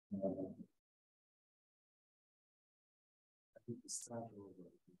I think the start over.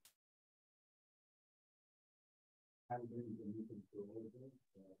 I'm going to meet them for over.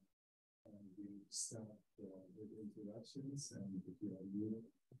 And we start with introductions, and if you are new,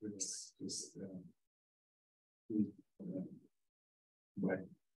 just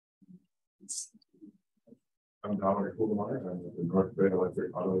I'm Dominic Fuldemeyer. I'm with the North Bay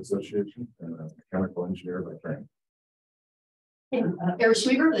Electric Auto Association and a mechanical engineer by training. Eric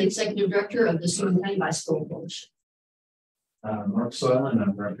Sweever, the Executive Director of the Sonoma County Bicycle Coalition. Mark Soylan,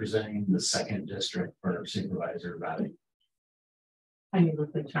 I'm representing the 2nd District for Supervisor Valley. I'm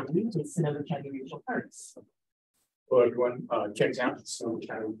Brooklyn County, with Sonoma County Regional Parks. Hello, everyone. Ken Townsend, Sonoma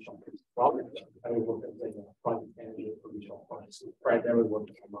County Regional Parks. I work as a project manager for regional parks. Right there, we work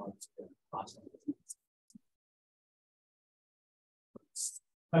to come on.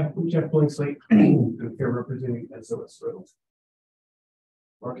 Hi, I'm Jeff Blakeslee, here representing SOS Roads.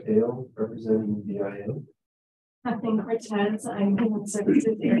 Mark Hale, representing BIN. Kathleen Cortez, I'm Human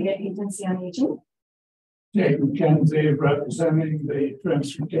Services Area Agency on Aging. Jay McKenzie, representing the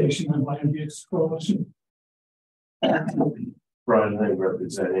Transportation and Land Use Coalition. Brian Lang,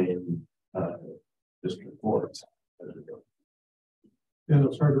 representing District 4.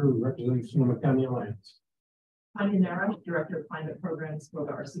 Dennis Harder, representing Sonoma County Alliance. I'm Nara, Director of Climate Programs for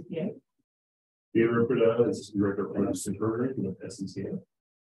the RCPA. Peter Ripperda, this is Director of Purchasing Program with SCTA.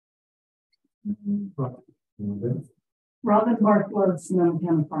 Robin Barklow, Sonoma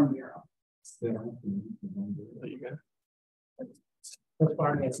County Farm Bureau. There you go. With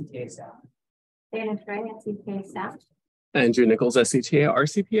Barney SCTA staff. Dana Trey, SCTA staff. Andrew Nichols, SCTA,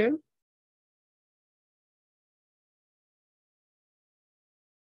 RCPA.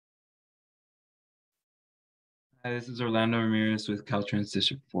 Hi, this is Orlando Ramirez with Caltrans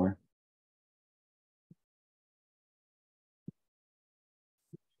District 4.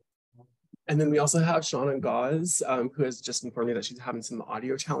 And then we also have Shauna Gauze, who has just informed me that she's having some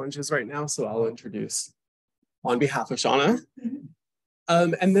audio challenges right now. So I'll introduce on behalf of Shauna.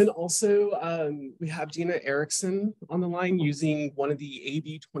 And then also we have Gina Erickson on the line using one of the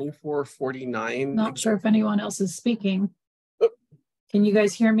AB 2449. Not sure if anyone else is speaking. Oh. Can you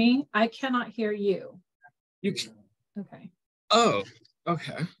guys hear me? I cannot hear you. You can. Okay. Oh,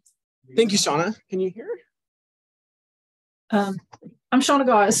 okay. Thank you, Shauna. Can you hear? I'm Shauna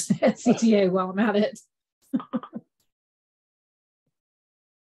Gauze at CTA while I'm at it. All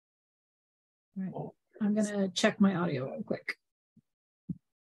right. I'm going to check my audio real quick.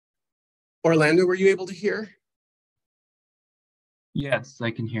 Orlando, were you able to hear? Yes, I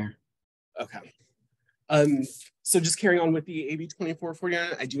can hear. Okay. So just carrying on with the AB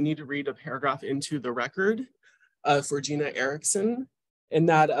 2449, I do need to read a paragraph into the record for Gina Erickson, and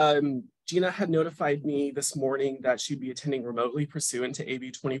that Gina had notified me this morning that she'd be attending remotely pursuant to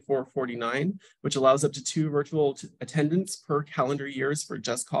AB 2449, which allows up to 2 virtual attendance per calendar years for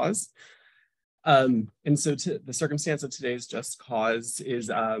Just Cause. And so the circumstance of today's Just Cause is,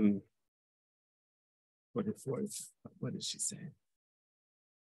 what did she say?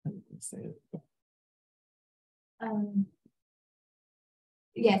 How did she say it?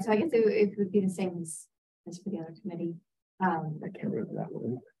 Yeah, so I guess it would be the same as for the other committee. I can't remember that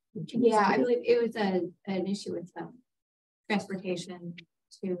one. Yeah, I believe it was an issue with transportation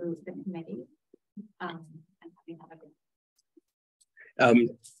to the committee.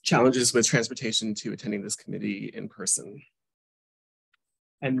 Challenges with transportation to attending this committee in person.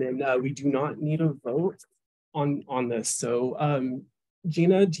 And then we do not need a vote on this. So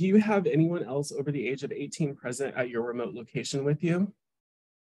Gina, do you have anyone else over the age of 18 present at your remote location with you?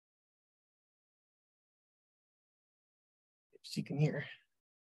 If she can hear.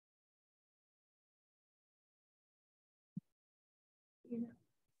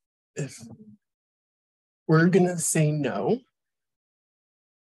 If we're gonna say no,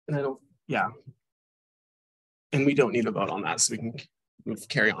 and I don't, yeah. And we don't need a vote on that, so we can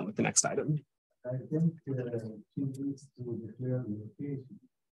carry on with the next item. I think she needs to declare the location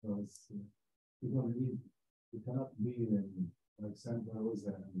because you cannot be in like San Jose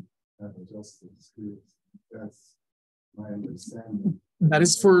and have a justice. That's my understanding. That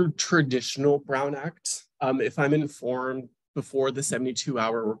is for traditional Brown Act. If I'm informed before the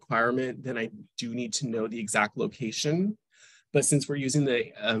 72-hour requirement, then I do need to know the exact location. But since we're using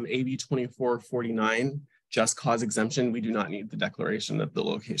the AB 2449 Just Cause exemption, we do not need the declaration of the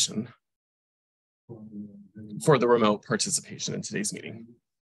location for the remote participation in today's meeting.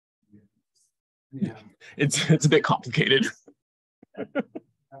 Yeah, it's a bit complicated.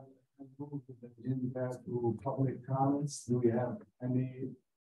 To public comments, do we have any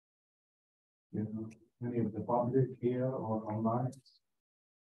of the public here or online?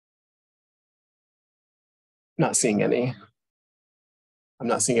 Not seeing any. I'm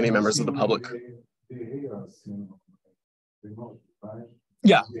not seeing any members of the public.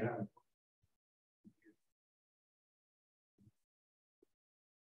 Yeah.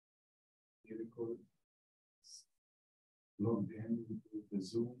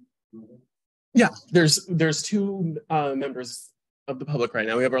 Yeah, there's two members of the public right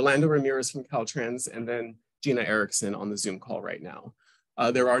now. We have Orlando Ramirez from Caltrans and then Gina Erickson on the Zoom call right now.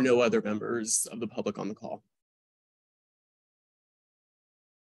 There are no other members of the public on the call.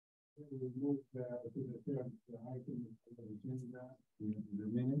 I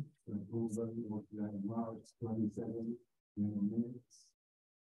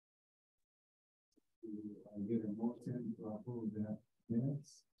get a motion to approve the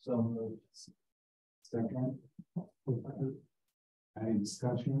minutes. So second. Any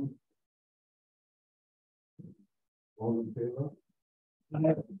discussion? All in favor?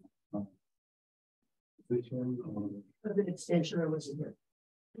 Position or The extension was here.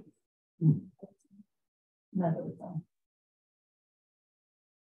 None of them.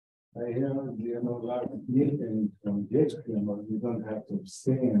 I hear the last meeting from Adjourn, but you don't have to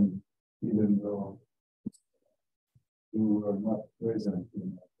abstain even though you are not present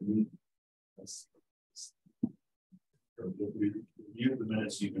in the meeting. Review the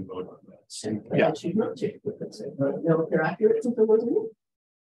minutes, you can vote on that. Yeah. No, they're accurate since there wasn't.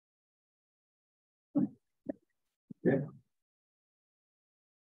 Yeah.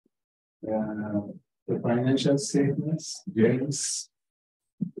 The financial statements, James.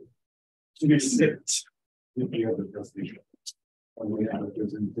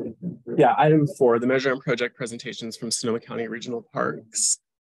 Yeah, item 4, the measure and project presentations from Sonoma County Regional Parks.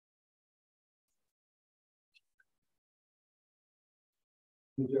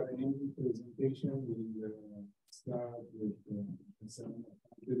 Did you have any presentation? We start with some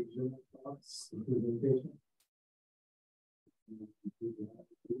regional parks presentation.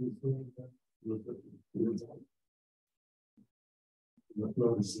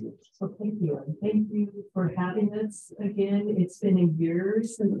 So thank you. Thank you for having us again. It's been a year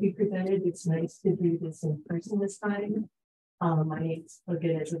since we presented. It's nice to do this in person this time. My name's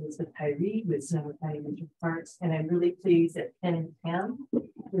again is Elizabeth Tyree with Sonoma County Regional Parks, and I'm really pleased that Ken and Pam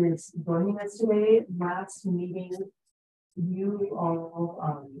is joining us today. Last meeting, you all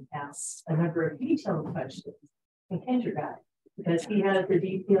asked a number of detailed questions, and Ken's your guy because he has the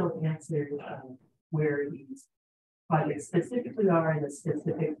detailed answers where these projects specifically are and the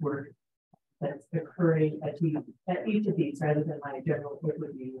specific work that's occurring at each of these, rather than my general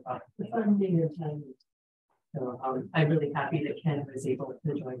overview about the funding and timing. So I'm really happy that Ken was able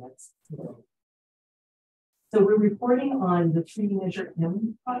to join us today. So we're reporting on the 3 Measure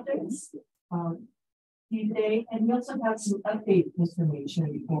M projects today, and we also have some update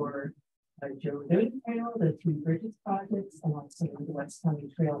information for Bodega Bay Trail, the 3 Bridges projects, and also the West County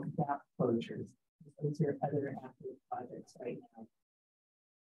Trail gap closures. Those are other active projects right now.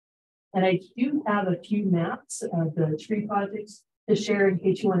 And I do have a few maps of the tree projects to share in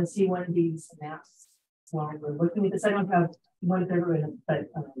case you want to see one of these maps while we're looking at this. I don't have one of everyone,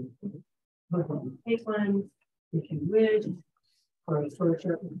 but take one if you would, for a short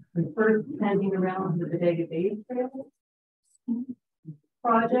first handing around the Bodega Bay Trail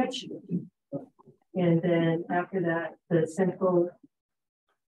project. And then after that, the Central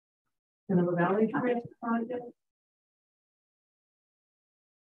Sonoma Valley Trail project.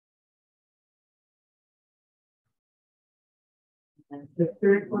 And the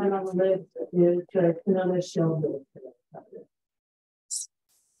third one on the list is Sonoma Schellville project.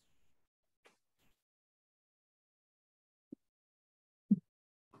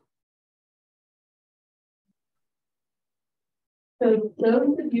 So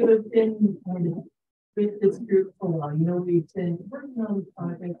those of you who have been with this group for a while, you know we've been working on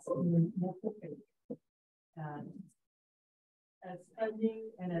projects in multiple phases. As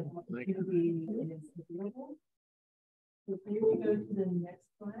funding and as opportunity is available. So here we go to the next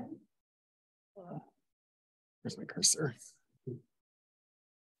slide. Where's my cursor?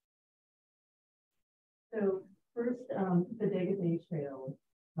 So first, Bodega Bay Trail.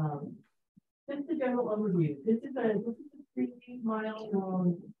 Just a general overview. This is a 3-mile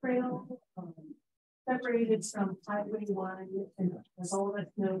long trail separated from Highway 1, and as all of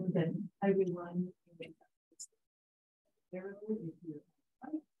us know that Highway 1 is narrow if you're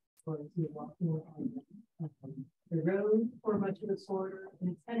or if you're walking on the road for much of the quarter, and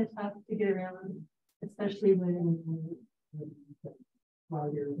it's kind of tough to get around, especially when while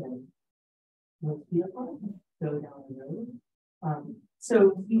you're in most vehicles go down the road. So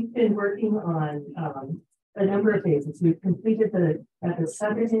we've been working on a number of phases. We've completed at the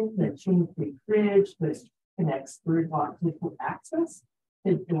southern end, the Chain Creek Bridge, which connects Birdwalk with access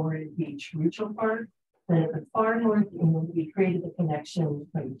to Adjourn Beach Regional Park. Then at the far north end, we created the connection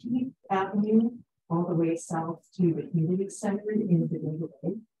from Heath Avenue all the way south to the community center in Bodega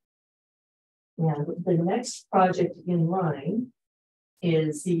Bay. And the next project in line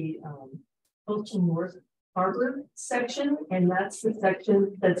is the Coastal North Harbor section, and that's the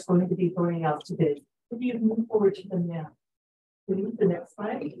section that's going to be going out to bid. If you move forward to the map, please, the next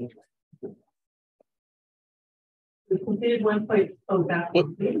slide. We completed 1.0 back,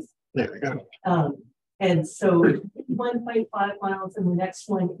 please. There we go. And so 1.5 miles, and the next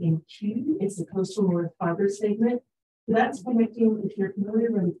one in Q is the Coastal North Harbor segment. So that's connecting, if you're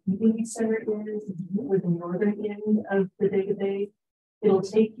familiar where the community center is, with the northern end of Bodega Bay, it'll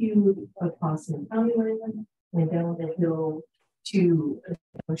take you across the county land and down the hill to a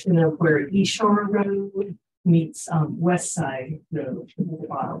portion of where East Shore Road meets West Side Road at the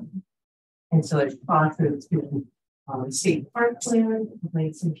bottom. And so it crosses to state parkland,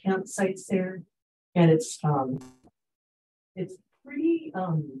 made some campsites there. And it's pretty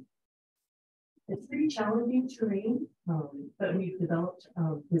challenging terrain, but we've developed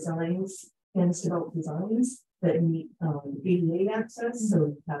designs that meet ADA access, so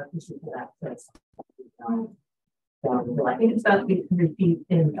we have physical access. I think it's about 800 feet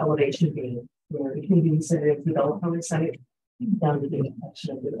in elevation being where the community center developed on the site down to the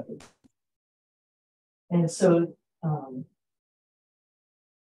intersection of the road. And so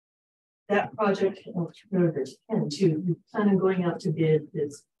that project, we're kind of going out to bid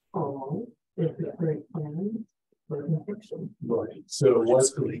this fall with the current plan for construction. Right. So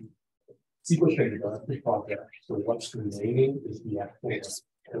what's the sequence of the project? So what's remaining is the actual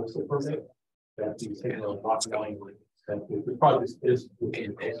coastal permit that the project is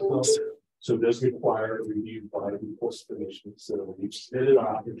within coastal. So this require a review by the coastal commission. So we've submitted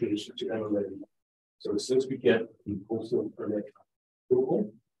our application to MLA. So since we get the coastal permit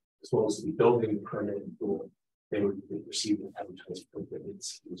approval, as well as the building permit approval, they would receive an advertised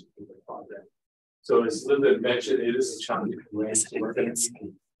permits for this project. So as Linda mentioned, it is a challenging grant. So we're going to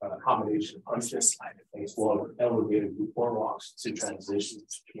need a combination of punches as well as elevated boardwalks to transition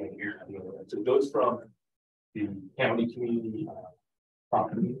to here. So it goes from the county community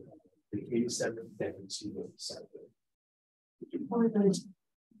property, the community center, then to the center.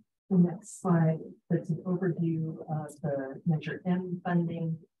 The next slide, that's an overview of the Measure M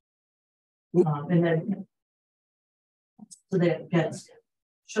funding. And then so that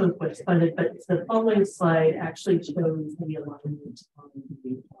shows what's funded, but the following slide actually shows the alignment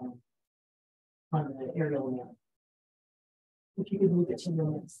on the aerial map. If you could move it to the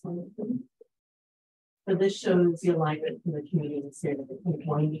next slide, please. So this shows the alignment for the community center,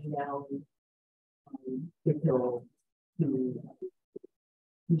 winding down the hill to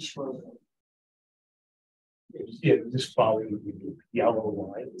East Shore. Yeah, just following the yellow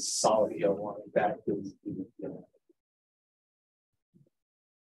line, the solid yellow line back to the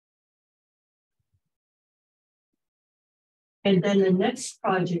And then the next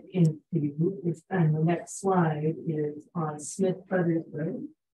project in is, and the next slide is on Smith Brothers Road.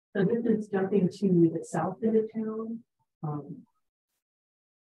 So this is jumping to the south end of town.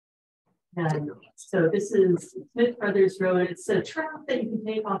 And so this is Smith Brothers Road. It's a trail that you can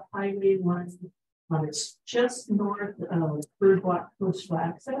take off Highway 1. It's just north of Birdwalk Coastal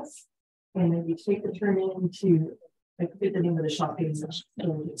Access. And then you take the turn into, I forget the name of the shopping center. I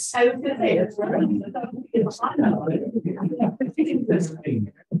was going to say, it's right.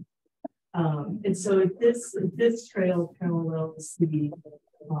 And so this trail parallels the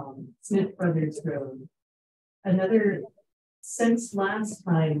Smith Brothers Road. Since last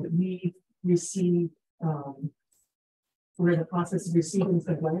time we received, we're in the process of receiving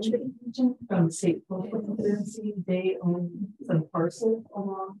some land from the state postal agency. They own some parcel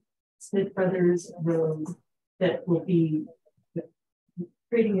along Smith Brothers Road that will be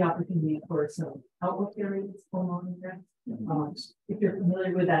creating the opportunity for some outlook areas along there. If you're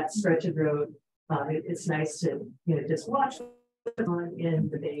familiar with that stretch of road, it's nice to just watch on in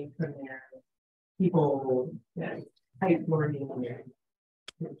the bay from there. People kiteboarding there,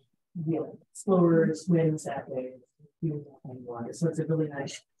 slower swims that way. Water. So it's a really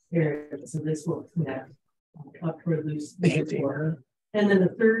nice area. So this will connect up for loose water. And then the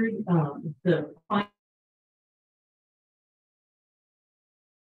third, the final.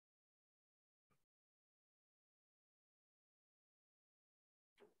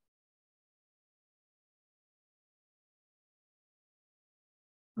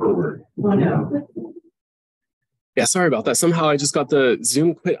 Oh, no. Yeah, sorry about that. Somehow I just got the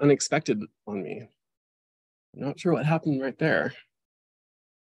Zoom quit unexpected on me. I'm not sure what happened right there.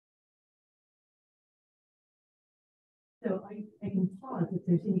 So I can pause if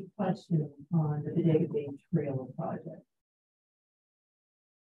there's any questions on the Bodega Bay Trail project.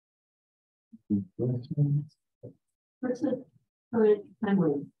 What's the current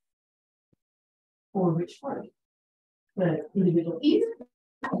timeline? For which part? The individual either.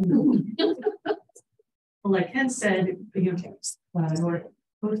 Well, like Ken said, you know, North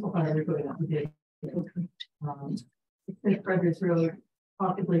Coastal Fire going up the Brothers Road,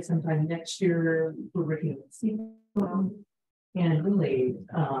 possibly sometime next year. We're working with CAC and really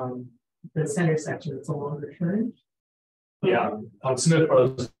the center section is a longer turn. Yeah, Smith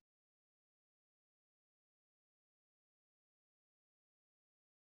Brothers.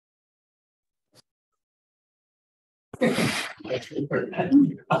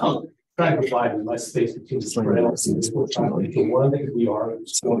 Trying to provide less space between the rails. One of the things we are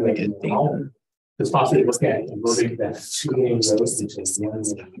going now is possibly look at converting that 2 main roads into 1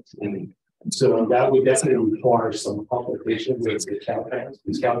 lane. So that would definitely require some complication with the Caltrans.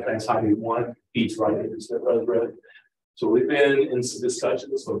 These Caltrans Highway 1 feeds right into Smith Brothers Road. So we've been in some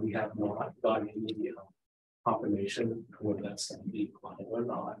discussions, but we have not gotten any confirmation whether that's going to be applied or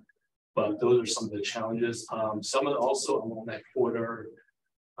not. But those are some of the challenges. Some of also along that corridor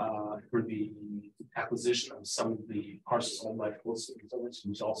for the acquisition of some of the parcels owned by Wilson,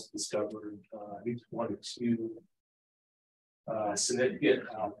 who's also discovered at least 1 or 2 significant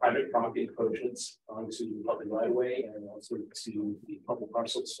private property encroachments onto the public right of way and also to the public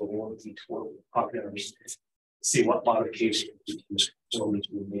parcels. So we want to property owners see what modifications will need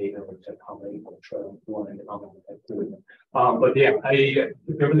to be made or to accommodate the trail line. But yeah,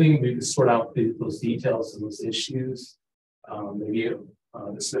 everything we can sort out those details and those issues. Maybe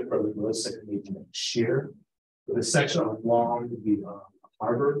the Smith Brothers Road section maybe next year. For the section along the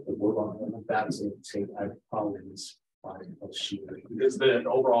harbor, the work on that's going to take probably this 5 plus years because the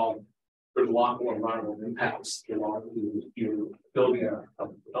overall there's a lot more environmental impacts. You're building a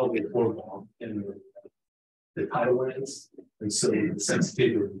elevated boardwalk in the tidallands, and so the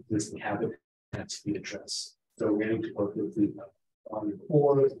sensitivity of existing habitat has to be addressed. So we need to work with the Army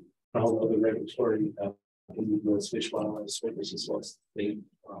Corps and all the other regulatory fish wildlife services as well as state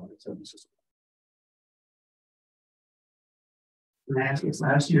services. I asked this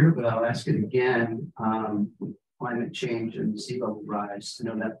last year, but I'll ask it again. Climate change and sea level rise. I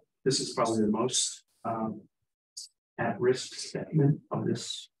know that this is probably the most at-risk segment of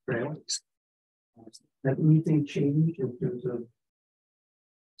this trail. Have anything changed in terms of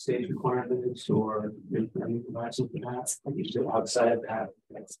stage requirements or any devices for that? I think still outside of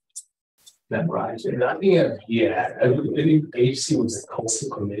that rise. Nothing yet. I think HC was a coastal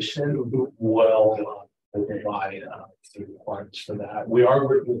commission who will provide the requirements for that. We are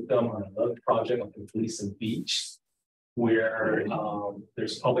working with them on another project on Gleason Beach, where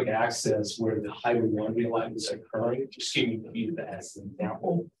there's public access where the Highway 1 realignments are occurring. Just giving you that as an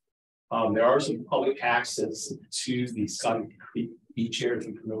example. There are some public access to the Scotty Creek Beach area. If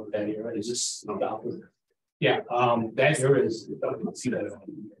you know what that area is, just about yeah. That area is, you can see that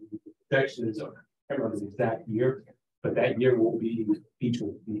protection is, I don't remember the exact year, but that year will be beach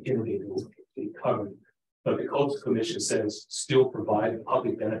will be inundated, will be covered. But the Coastal Commission says still provide the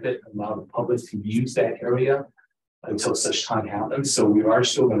public benefit, allow the public to use that area until such time happens. So we are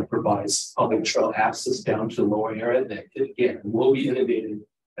still going to provide public trail access down to the lower area that again will be inundated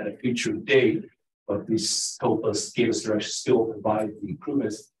at a future date, but this gave us direction still provide the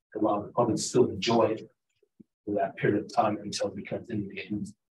improvements to allow the public to still enjoy it for that period of time until it becomes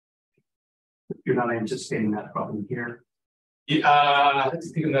inundated. You're not anticipating that problem here? Yeah, I have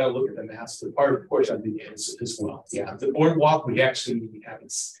to take another look at the maps. The portion of the is as well. Yeah, the boardwalk we actually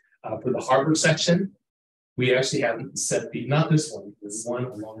haven't for the harbor section. We actually haven't set the not this one. There's one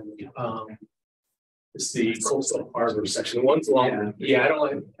along the it's the coastal harbor section. The one's along. Yeah, I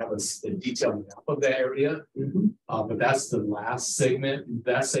don't have a detailed map of that area, but that's the last segment.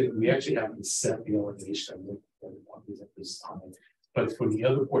 That segment we actually haven't set the elevation at this time. But for the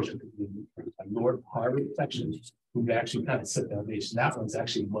other portion, the North Harbor section, we've actually kind of set the elevation. That one's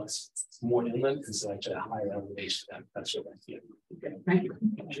actually much more inland because it's actually a higher elevation. That's what I see. Okay, thank you.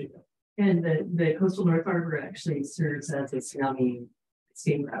 And the coastal North Harbor actually serves as a tsunami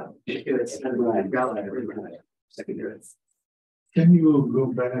steam route. Secondary. Can you go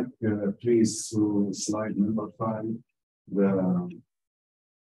back, please, to slide number 5, the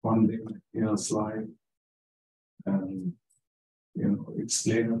funding, slide, and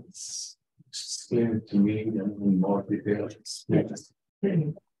explain it to me in more detail.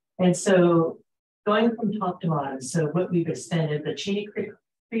 And so, going from top to bottom, so what we've extended, the Cheney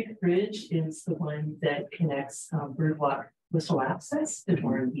Creek Bridge is the one that connects Birdwalk Whistle Access to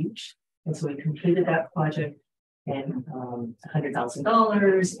Warren Beach. And so we completed that project. and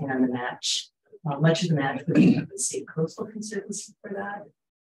 $100,000 and the match, much of the match for the State Coastal Conservancy for that.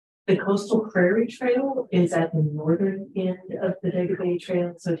 The Coastal Prairie Trail is at the northern end of the Bodega Bay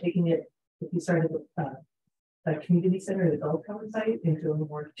Trail. So taking it, if you started the community center, the Gulf Tower site, and going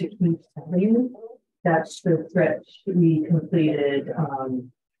more to Keith Lane, that's the stretch we completed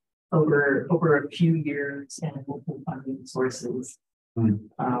over a few years and multiple funding sources.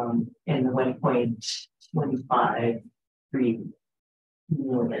 And the 1.253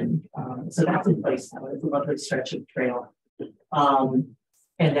 million. So that's in place now. It's a lovely stretch of trail.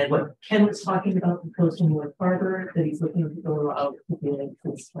 And then what Ken was talking about, the Coastal North Harbor, that he's looking to go out to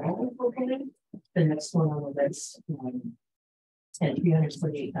the small located. The next one on the list, and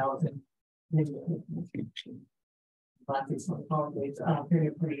 348,000. Lots of small holidays,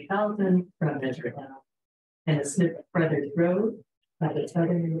 348,000 from Measure M. And the Smith Brothers Road, by the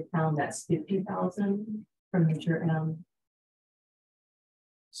southern end of town, that's 50,000 from Measure M.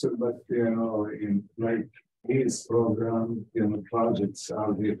 So, but in like his program, projects,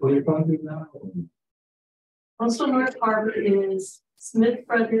 are they fully funded now? Coastal North Harbor is Smith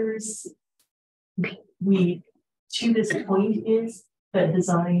Brothers. We, to this point, is that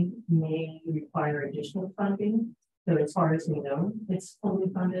design may require additional funding. So as far as we know, it's fully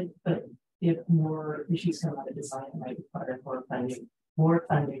funded, but if more issues come out of design, it might require more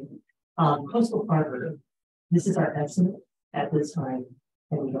funding. Coastal Harbor, this is our estimate at this time,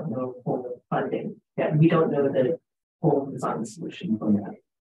 and we don't know full funding. Yeah, we don't know the full design solution for that.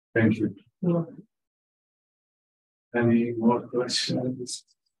 Thank you. Yeah. Any more questions?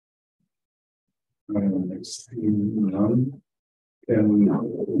 Next, none. Can we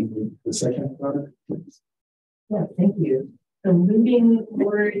the second part, please? Yeah, thank you. So moving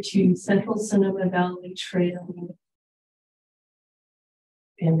forward to Central Sonoma Valley Trail.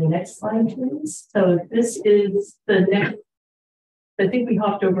 And the next slide, please. So this is the next, I think we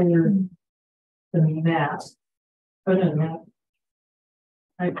hopped over the map. Oh no, map.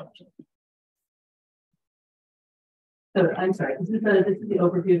 So I'm sorry, this is the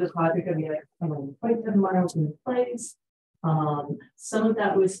overview of the project. I mean, 27 miles in place. Some of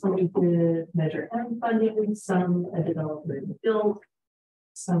that was funded with Measure M funding, some a developer built,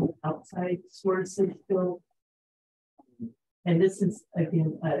 some outside sources built. And this is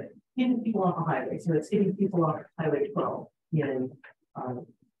again getting people off the highway. So it's getting people off Highway 12 in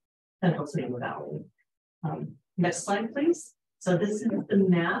Central Sonoma Valley. Next slide, please. So this is the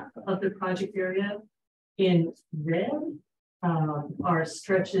map of the project area. In red are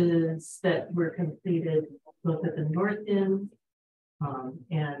stretches that were completed both at the north end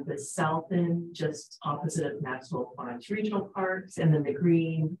and the south end, just opposite of Maxwell Farms Regional Parks. And then the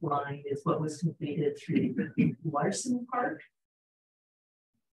green line is what was completed through Larson Park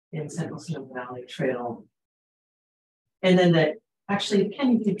in Central Sonoma Valley Trail. And then actually,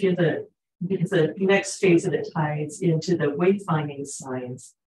 Ken, you could give because the next phase of it ties into the wayfinding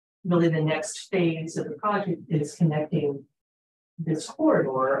signs. Really, the next phase of the project is connecting this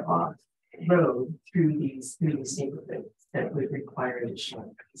corridor off road through these neighborhoods that would require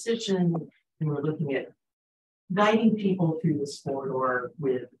additional position. And we're looking at guiding people through this corridor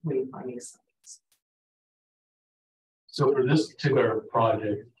with wayfinding signs. So for this particular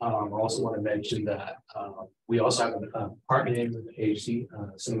project, I also want to mention that we also have a partner name with the agency,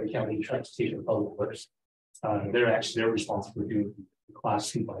 Sonoma County Transportation and Public Works. They're responsible for doing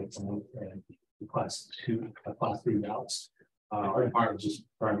Class 2 bikes and Class 3 routes. Our department is just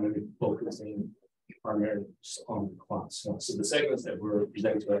primarily focusing primarily on the Class 1. So the segments that we're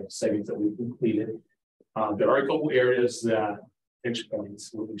presenting are segments that we've completed. There are a couple areas that pinch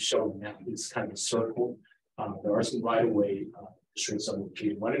points will be shown now. It's kind of a circle. There are some right-of-way restrictions on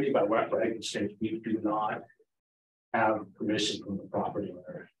the one of by right exchange. We do not have permission from the property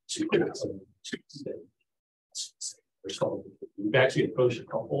owner to we've actually approached a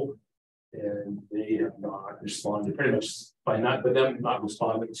couple and they have not responded pretty much by them not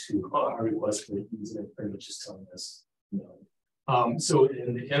responding to our request for easement, pretty much just telling us no. So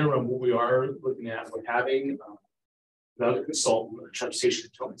in the interim, what we are looking at, we're having another consultant, a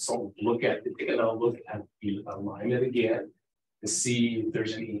transportation consultant, take another look at the alignment again to see if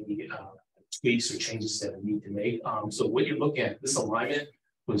there's any tweaks or changes that we need to make. So what you're looking at, this alignment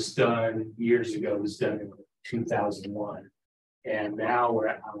was done years ago, was done in 2001. And now we're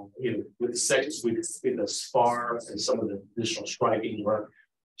at, with the sections we did the spar and some of the additional striping work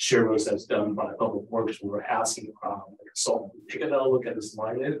Schellville has done by Public Works. We're asking the consultant to take another look at this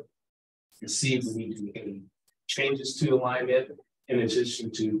alignment and see if we need to make any changes to alignment in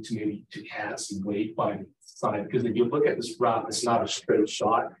addition to maybe to add some wayfinding sign, because if you look at this route, it's not a straight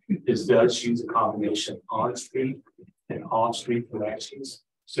shot. It does use a combination of on-street and off-street connections.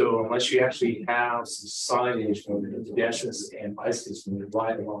 So unless you actually have some signage for the pedestrians and bicyclists when they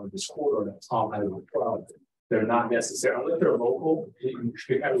ride along this corridor that's on Highway 12, they're not necessarily, unless they're local, you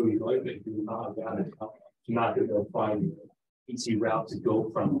should really like it. You're not going to find an easy route to go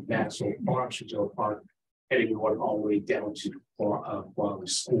from Maxwell Park to Joe Park, heading north all the way down to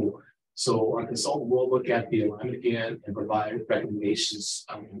Flowers School. So our consultant will look at the alignment again and provide recommendations,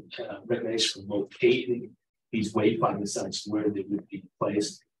 recommendations for locating these wayfinding sites where they would be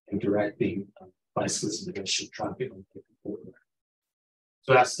placed and directing bicyclists and pedestrian traffic on the corridor.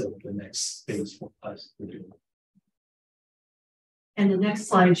 So that's the next phase for us to do. And the next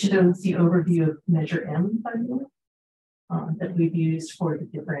slide shows the overview of Measure M funding that we've used for the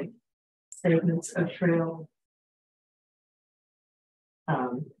different segments of trail.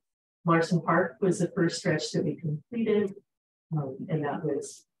 Larson Park was the first stretch that we completed, and that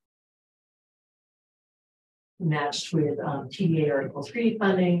was matched with TDA Article 3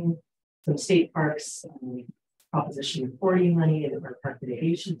 funding, some state parks, Proposition 40 money, and our park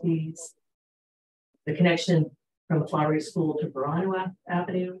mitigation fees. The connection from Flowery School to Verano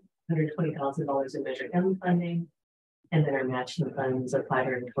Avenue, $120,000 in Measure M funding, and then our matching funds of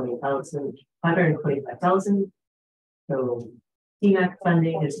 $525,000. So CAC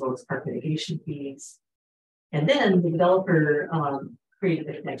funding as well as park mitigation fees. And then the developer created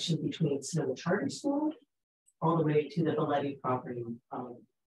the connection between Sonoma Charter School all the way to the Valetti property.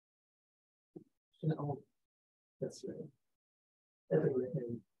 That's right.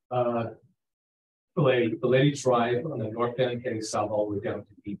 Valetti Drive on the north end, heading south all the way down to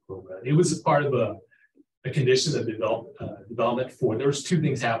Depot. It was a part of a condition of development for. There was two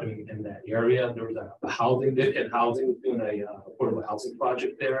things happening in that area. There was a housing, doing a affordable housing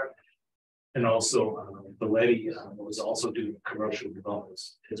project there, and also Valetti was also doing commercial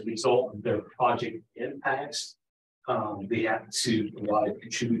developments. As a result of their project impacts, they had to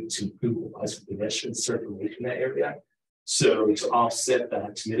contribute to Google bicycle pedestrian circulation in that area. So to offset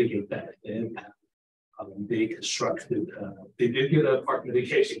that, to mitigate that impact, they constructed. They did get a park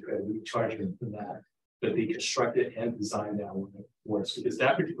mitigation credit. We charged them for that. But they constructed and designed that one for us, because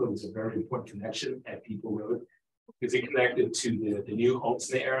that particular was a very important connection at Depot Road, because it connected to the new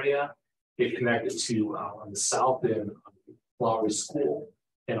homes in the area. It connected to on the south end of Flowery School,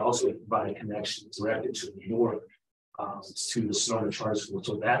 and also it provided connections directly to the north to the Sonoma Charter School.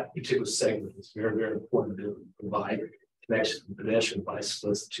 So that particular segment is very, very important to provide connection to pedestrian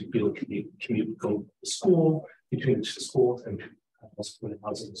bicyclists to be able to commute go to school, between the two schools, and also for the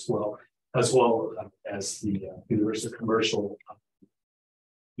housing as well as the University commercial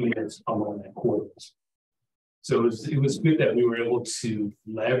units along that corridor. So it was good that we were able to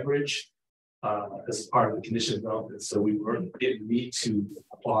leverage as part of the condition development. So we didn't need to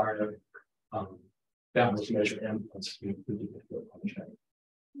acquire that much Measure M funds to include the contract.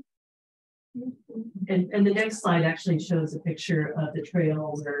 And the next slide actually shows a picture of the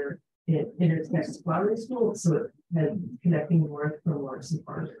trail where it intersects Flowery School, so it had connecting north from Larson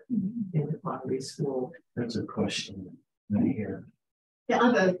Park into Flowery School. There's a question right here. Yeah, I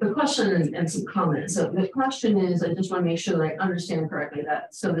have a question and some comments. So the question is, I just want to make sure that I understand correctly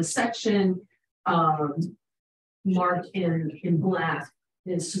that. So the section marked in black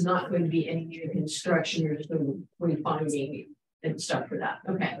is not going to be any new construction. You're just going to be refinding and stuff for that.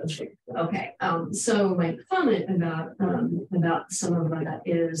 Okay. Okay. So my comment about some of that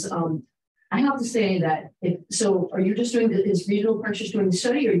is I have to say that so are you just doing is Regional Parks just doing the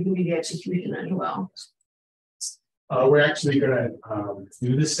study, or are you doing the execution as well? We're actually going to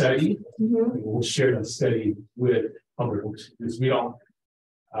do the study. We'll share the study with public works, because we don't.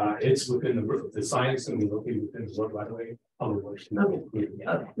 It's within the science, and we located within the road right away. Public works.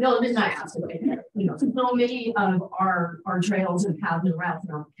 Okay. No, this is not absolutely. You know, so many of our trails and paths and routes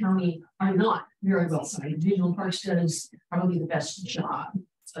in our county are not very well signed. Regional Parks does probably the best job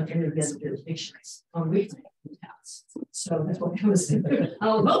of any of the jurisdictions on regional paths. So that's what I was thinking.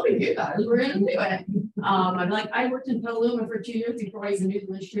 I'm hoping you guys were going to do it. I'm like, I worked in Petaluma for 2 years before I even knew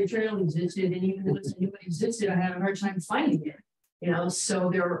the Lynch Trail existed, and even if it existed, I had a hard time finding it. You know, so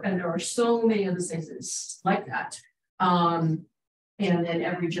there are so many other things like that. And then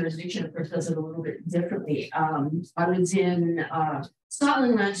every jurisdiction, of course, does it a little bit differently. I was in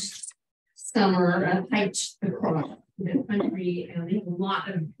Scotland last summer. I hiked across the country, and they have a lot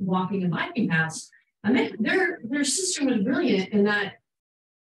of walking and biking paths. And their system was brilliant in that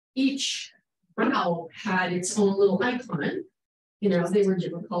each route had its own little icon. You know, they were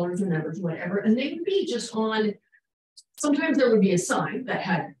different colors and numbers, whatever, and they would be just on sometimes there would be a sign that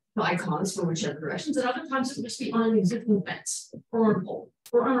had the icons for whichever directions, and other times it would just be on an existing fence or on a pole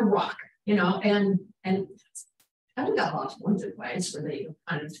or on a rock, you know, and I've got lots of ones ways where they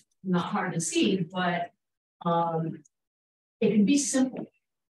kind of not hard to see, but it can be simple,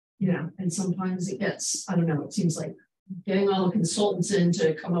 you know, and sometimes it gets, I don't know, it seems like getting all the consultants in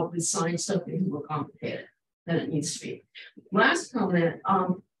to come up with sign stuff is more complicated than it needs to be. Last comment,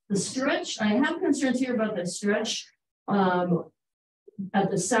 the stretch, I have concerns here about the stretch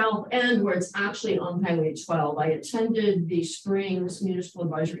at the south end where it's actually on Highway 12. I attended the Springs Municipal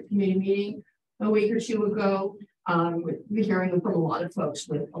Advisory Committee meeting a week or two ago. We're hearing from a lot of folks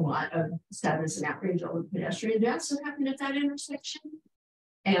with a lot of status and outrage over pedestrian deaths that happened at that intersection.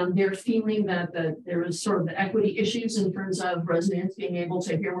 And they're feeling that there is sort of the equity issues in terms of residents being able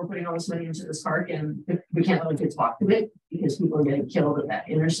to hear we're putting all this money into this park and we can't let kids walk to it because people are getting killed at that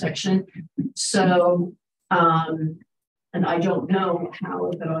intersection. So, and I don't know how,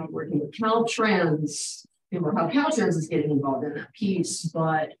 if I'm working with Caltrans, or how Caltrans is getting involved in that piece,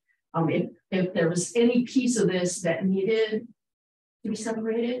 but if there was any piece of this that needed to be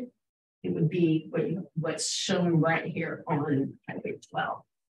separated, it would be what's shown right here on Highway 12.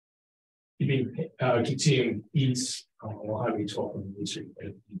 You mean continuing east on Highway 12 from Main Street.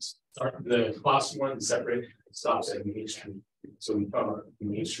 The class 1 separate stops at Main Street. So we come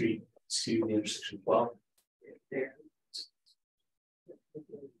Main Street to the intersection 12. There.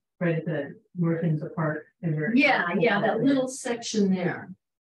 Right at the north end of the park. Yeah, that little section there.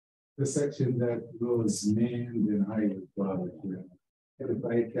 The section that goes Main and Highway 12. Yeah. If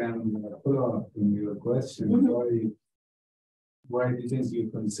I can follow up on your question, why didn't you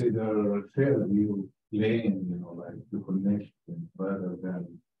consider a Fairview lane, you know, like the connection rather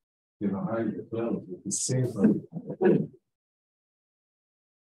than, you know, Highway 12? It's safer.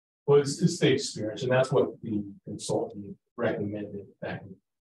 Well, it's the experience, and that's what the consultant recommended back in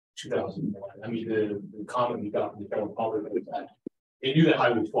 2001. I mean, the comment we got from the federal public was that they knew that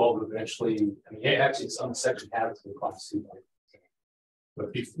Highway 12 would eventually, I mean, actually, some section had to the class 2.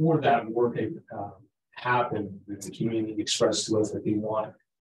 But before that work happened, the community expressed to us that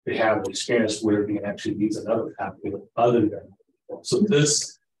they have an experience where they actually needs another pathway other than. So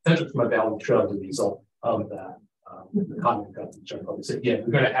this Central from Valley Trail is a result of that. The comment got the general public said, yeah,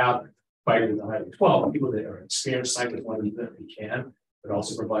 we're going to have fighters on Highway 12, people that are experienced cyclists one that we can, but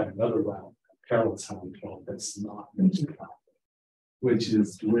also provide another route parallel to Highway 12 that's not which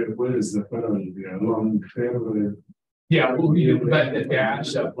is where is the parallel there along Fairway? Yeah, well, that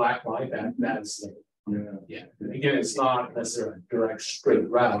dash, that black line, that's yeah. And again, it's not necessarily a direct straight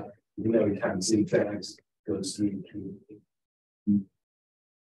route. You know, we kind of zigzags goes through.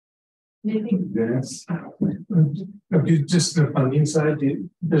 Yes. Okay, just on the inside,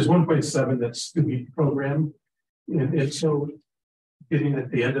 there's 1.7 that's to be programmed, and so getting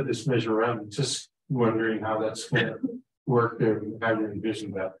at the end of this measure out, I'm just wondering how that's going to work there and how you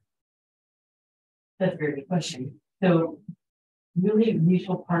envision that. That's a very good question. So really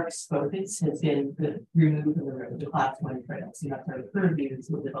regional parks focus has been removed from the class 1 trails. So that's our purviews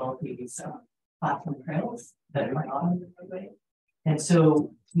will develop these class 1 trails that are not on the roadway. And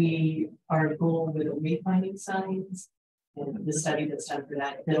so our goal with the wayfinding signs and the study that's done for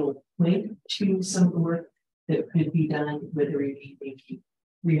that, that'll link to some of the work that could be done with the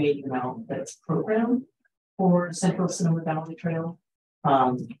remaining amount that's programmed for Central Sonoma Valley Trail.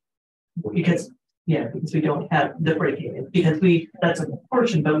 Because we don't have the breaking, because that's a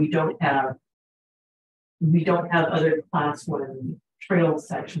portion, but we don't have other class 1 trail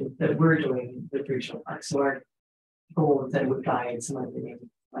sections that we're doing with regional parks. So our goal is that it would guide some of the name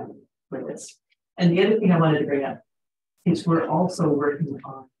for this. And the other thing I wanted to bring up is we're also working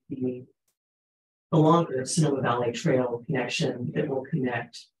on the longer Sonoma Valley Trail connection that will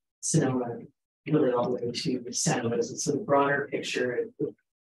connect Sonoma really all the way to San Luis. It's a broader picture,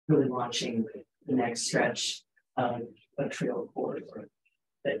 really launching the next stretch of a trail corridor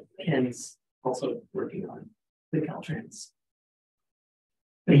that Ken's also working on with Caltrans.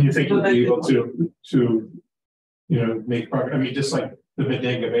 And you think you'll be able to make progress? I mean, just like the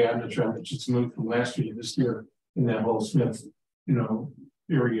Bodega Bay Trail, which it's moved from last year to this year in that whole Smith,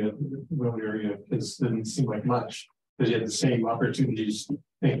 area, the road area, it didn't seem like much, but you had the same opportunities.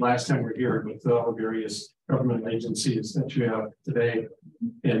 I think last time we were here with all the various government agencies that you have today,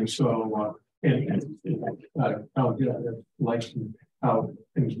 and so how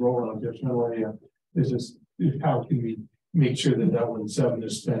things roll out there. Is just how can we make sure that that 1.7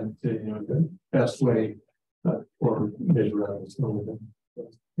 is spent the best way for measure out.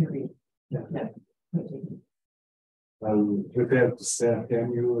 Agreed. I Prepare to staff,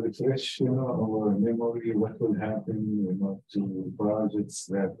 can you refresh, our memory, what will happen, to projects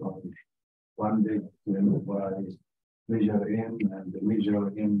that are funded, by Measure M and the Measure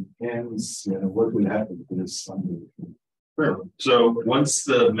M ends, what will happen to this funding? Sure. So once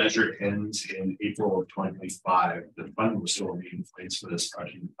the measure ends in April of 2025, the funding will still remain in place for this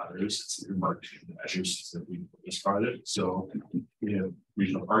project and others. It's earmarked in the measures that we this project. So,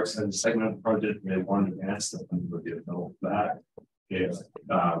 regional parks has a segment of the project. We have one advance that funding will be available for that. If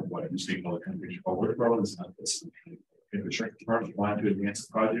what you speak of the country forward road is not this infrastructure department wanted to advance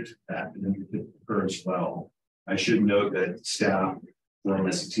the project, that could occur as well. I should note that staff from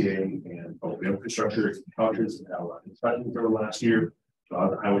SCTA and public infrastructure encounters and had a lot of discussions over last year.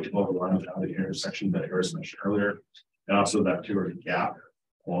 The Highway 12 around the intersection that Harris mentioned earlier, and also that particular gap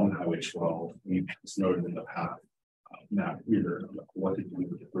along Highway 12. We've noted in the past map here what to do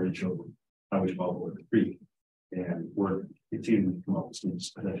with the bridge over Highway 12 over the creek, and we're continuing to come up with some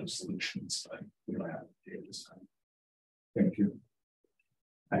potential solutions. But we don't have to take this time. Thank you.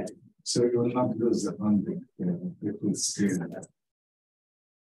 So you will not lose the funding, it will stay in that.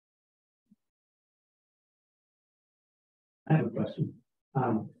 I have a question.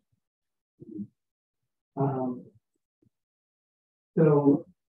 So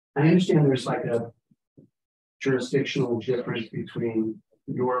I understand there's like a jurisdictional difference between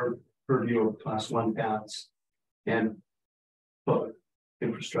your purview of class 1 paths and public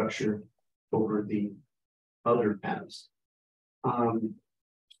infrastructure over the other paths.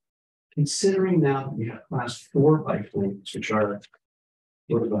 Considering now that we have class 4 bike lanes, which are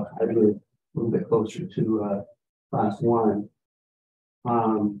sort of a hybrid, a little bit closer to class 1,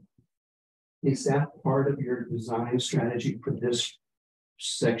 is that part of your design strategy for this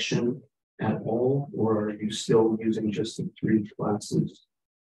section at all, or are you still using just the 3 classes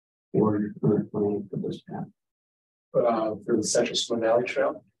for your current plan for this path? For the Central Spring Valley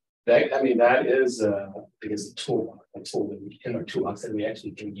Trail, that is I guess a tool that we in our toolbox that we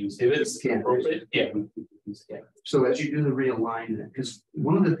actually can use if it's appropriate. Yeah, we can use it. Yeah. So as you do the realignment, because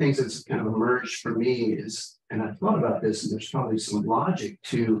one of the things that's kind of emerged for me is, and I thought about this, and there's probably some logic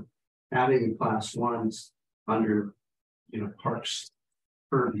to having class 1s under, parks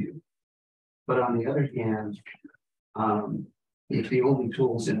purview. But on the other hand, if the only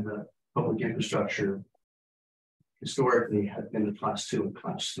tools in the public infrastructure historically have been the class 2 and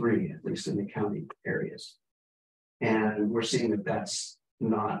class 3, at least in the county areas. And we're seeing that that's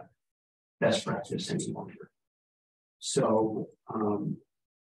not best practice any longer. So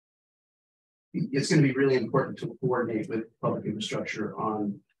it's going to be really important to coordinate with public infrastructure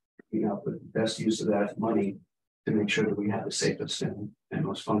on the best use of that money to make sure that we have the safest and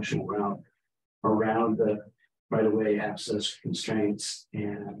most functional route around the right-of-way access constraints.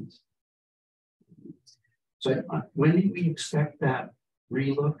 And so when do we expect that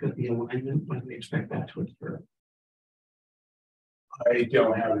relook of the alignment? When do we expect that to occur? I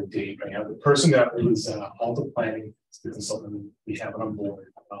don't have a date right now. The person that was all the planning, the consultant we have on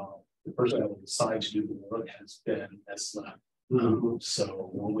board, the person that was assigned to do the work has been left.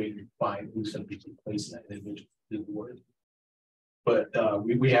 So we're waiting to find who's going to be replacing that individual to do the work. But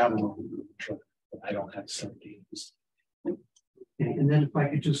we have them on the truck, but I don't have certain dates. Okay, and then if I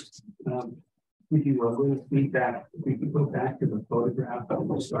could just give you a little feedback, if we could go back to the photograph that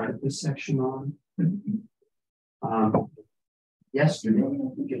we started this section on. Yesterday,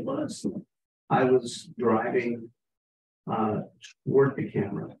 I think it was, I was driving toward the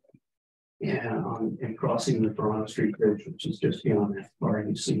camera and crossing the Toronto Street Bridge, which is just beyond that far,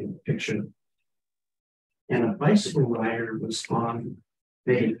 you see in the picture. And a bicycle rider was on,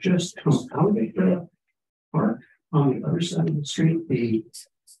 they had just come out of the park on the other side of the street, the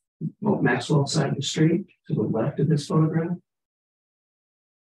Maxwell side of the street, to the left of this photograph.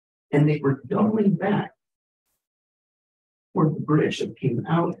 And they were doubling back toward the bridge that came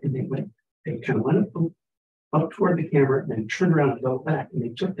out, and they kind of went up toward the camera and then turned around and doubled back. And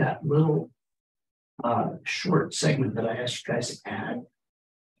they took that little short segment that I asked you guys to add.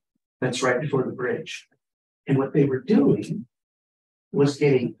 That's right before the bridge. And what they were doing was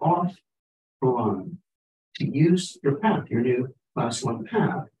getting off to use your path, your new class 1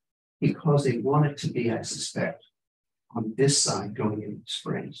 path, because they wanted to be, I suspect, on this side going into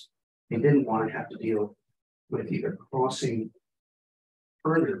Springs. They didn't want to have to deal with either crossing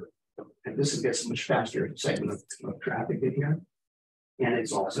further, and this gets a much faster segment of traffic in here, and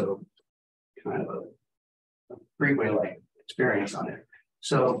it's also kind of a freeway-like experience on it.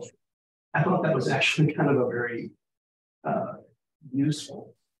 So I thought that was actually kind of a very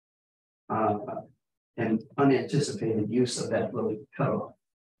useful and unanticipated use of that little cutoff.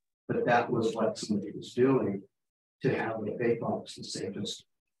 But that was what somebody was doing to have a bake box to say just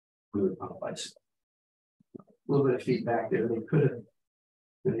really bicycle. A little bit of feedback there. They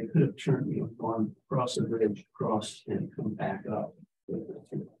could have turned, gone across the bridge, crossed, and come back up.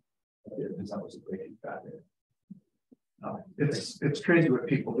 Because that was a great feedback there. It's crazy what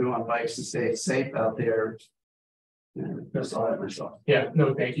people do on bikes to stay safe out there. That's all I ever saw. Yeah,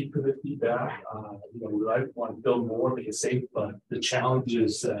 no, thank you for the feedback. I want to build more, make it safe, but the challenge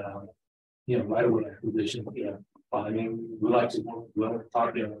is, right away acquisition, finding, we like to work with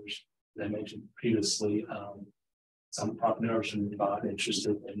property owners, as I mentioned previously. Some property owners are not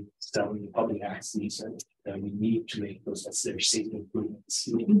interested in selling the public access, and we need to make those necessary safety improvements.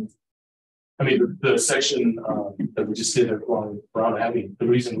 I mean, the section that we just did along Brown Avenue, the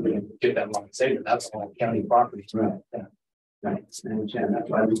reason we didn't get that long segment, that's all county property. Right. Yeah. Right. And that's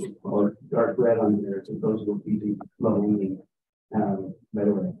why we call dark red on there. So those will be the lovely right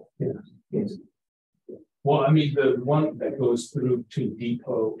away. Yeah. Yes. Well, I mean, the one that goes through to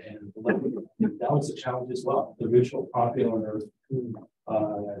Depot and that was a challenge as well. The original property owner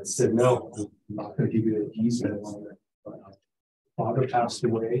said, no, I'm not going to give you an easement on it. Father passed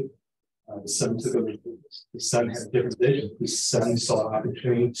away. The son took over. The son had a different vision. The son saw an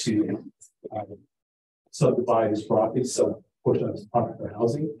opportunity to subdivide his property, so portion of his property for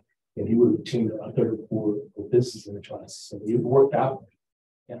housing, and he would have obtained a third for business in the trust. So it worked out.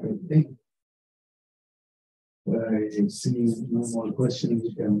 Yeah. I see no more questions.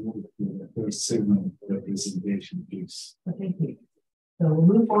 We can move to the first segment of the presentation, please. Okay, so we'll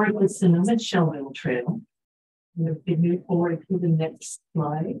move forward with Sonoma Schellville Trail. We'll move forward to the next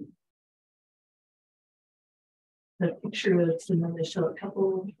slide. The picture of Sonoma show a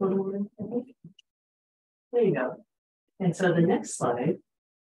couple photos. There you go. And so the next slide.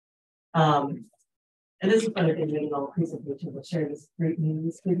 And this is going to be a little presentation. We'll share this great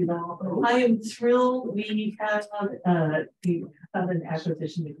news with you all. I am thrilled we have an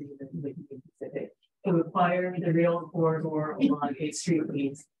acquisition agreement with the Pacific to acquire the rail corridor along 8th Street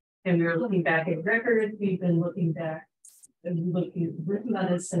East. And we were looking back at records. We've been looking back and working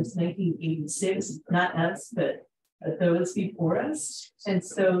on this since 1986. Not us, but those before us. And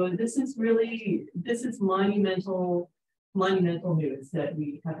so this is monumental news that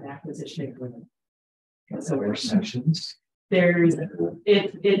we have an acquisition agreement. So there are sections.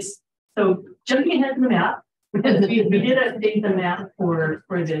 It's so jumping ahead to the map, because we did update the map for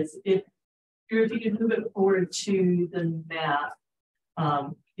this. If you could move it forward to the map,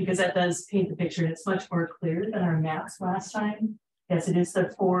 because that does paint the picture. It's much more clear than our maps last time. Yes, it is the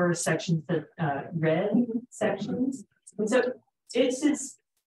 4 sections, the red sections. And so it's this.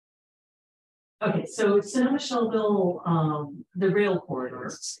 Okay, so Sonoma Schellville, the rail corridor.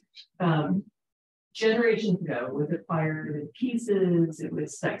 Generations ago was acquired in pieces. It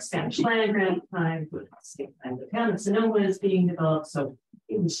was like Spanish land grant time, with the town of Sonoma is being developed. So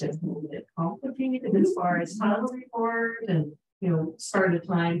it was just a little bit complicated as far as title report and start of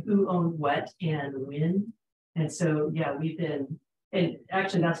time, who owned what and when. And so yeah, we've been, and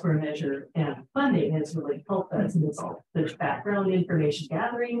actually that's where Measure and funding has really helped us. And it's all there's background information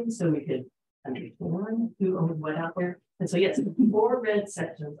gathering so we could understand who owned what out there. And so yes, the 4 red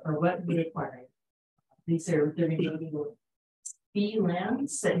sections are what we acquired. These are the remaining fee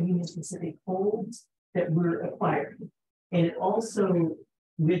lands that Union Pacific holds that were acquired. And it also,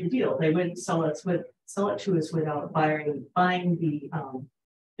 with the deal, they wouldn't sell it to us without buying the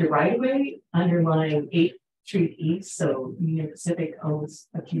right of way underlying 8th Street East. So Union Pacific owns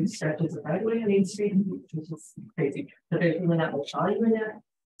a few stretches of right of way on 8th Street, which is crazy. But there's one that will show you in that.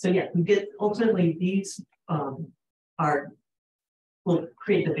 So yeah, we get ultimately these will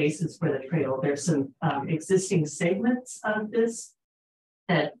create the basis for the trail. There's some existing segments of this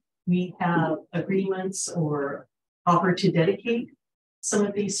that we have agreements or offer to dedicate some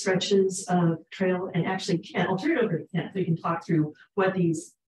of these stretches of trail. And actually, Kent, I'll turn it over to Kent so we can talk through what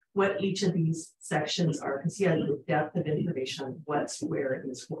each of these sections are, because he has the depth of information on what's where in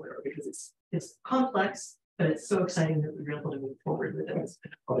this corridor, because it's complex, but it's so exciting that we're able to move forward with it.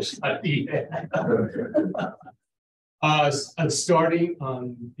 Starting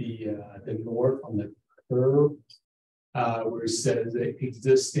on the north on the curve, where it says the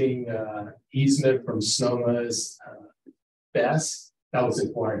existing easement from Sonoma's best, that was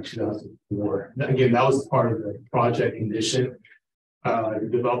acquired in 2004. Again, that was part of the project condition. The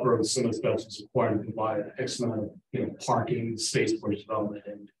developer of Sonoma's best was required to provide X amount of parking space for development,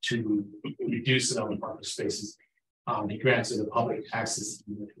 and to reduce the number of parking spaces, he granted the public access to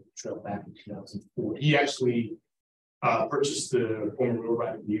the trail back in 2004. He actually purchased the former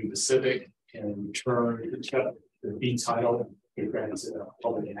railroad of Union Pacific and returned the B title and granted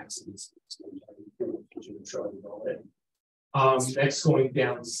public access. Next, going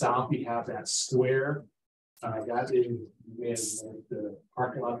down south, we have that square. That is the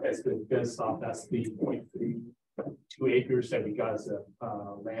parking lot that's been fenced off. That's the 0.32 acres that we got as a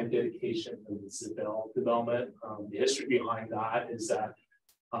land dedication for the Schellville development. The history behind that is that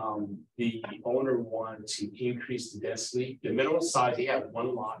the owner wanted to increase the density. The minimum size, he had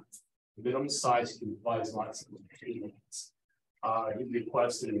one lot. The minimum size he can provide is lots of 3 lots. He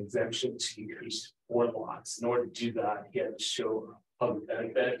requested an exemption to increase 4 lots. In order to do that, he had to show public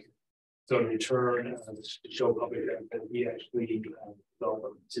benefit. So in return, to show public benefit, he actually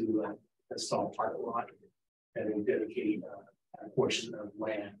developed to install a parking lot and then dedicate a portion of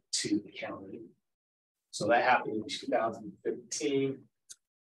land to the county. So that happened in 2015.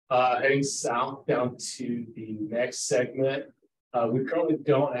 Heading south down to the next segment. We currently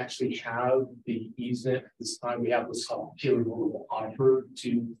don't actually have the easement. This time we have what's called peer removable offer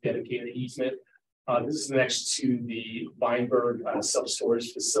to dedicate an easement. This is next to the Weinberg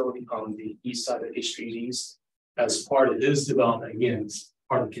self-storage facility on the east side of H Street East. As part of his development, again, it's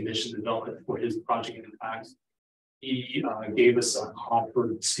part of the condition development for his project impact. He gave us an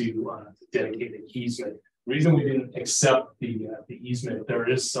offer to dedicate an easement. The reason we didn't accept the easement, there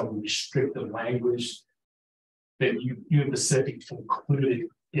is some restrictive language that Union Pacific included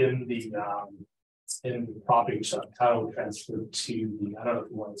in the property title transfer to the, I don't know if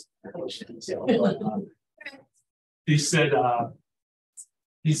you want to detail, but he said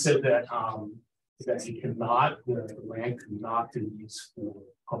that he cannot, the land could not be used for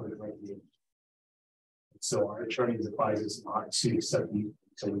public recreation. So our attorneys advise us not to accept the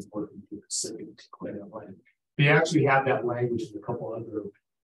until we work with the Pacific to clear that land. We actually have that language in a couple other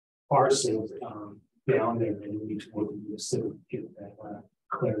parcels down there, and we need to work with the Pacific to get that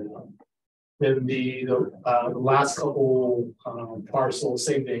cleared up. Then the last couple parcels,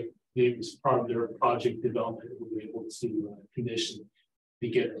 same thing. It was part of their project development. We were able to condition to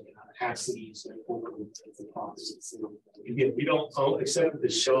get access and work with the process. Again, we don't accept the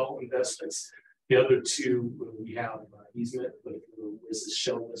shell investments. The other two, we have easement, but this is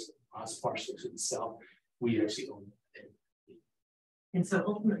Schellville, last parcel to the south. We actually own it. And so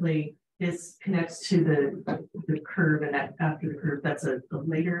ultimately, this connects to the curve, and after the curve, that's a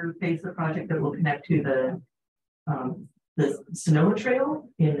later phase of the project that will connect to the Sonoma Trail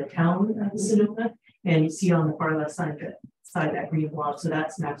in the town of Sonoma. And you see on the far left side that green block, so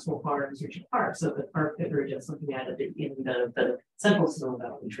that's Maxwell Farms Regional Park. So the park that we're just looking at in the central Sonoma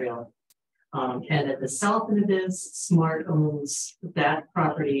Valley Trail. And at the south end of this, Smart owns that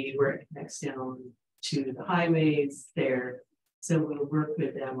property where it connects down to the highways there. So we'll work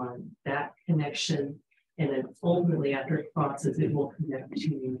with them on that connection. And then ultimately after it crosses, it will connect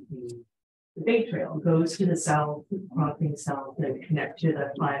to the Bay Trail. It goes to the south, crossing south, and connect to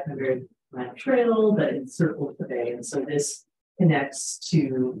the 500-mile trail that encircles the bay. And so this connects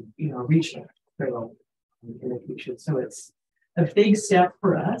to, regional trail in the future. So it's a big step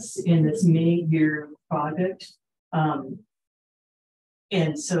for us in this many-year project.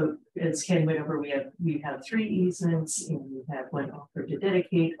 And so as Ken went over, we have 3 easements, and we have one offer to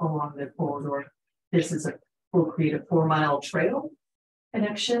dedicate along the corridor. This is will create a 4-mile trail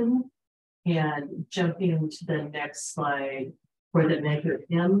connection. And jumping to the next slide for the Measure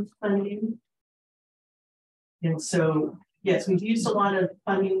M funding. And so, yes, we've used a lot of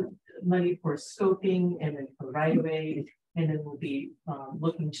money for scoping and then for right-of-way. And then we'll be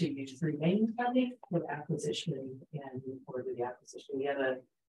looking to use the remaining funding for acquisition and move forward with the acquisition. We have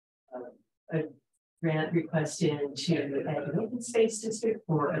a grant request in to an open space district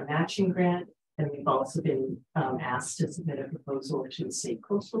for a matching grant. And we've also been asked to submit a proposal to the State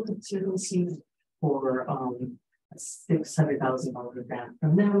Coastal Conservancy for a $600,000 grant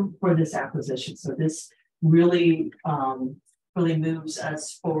from them for this acquisition. So this really, really moves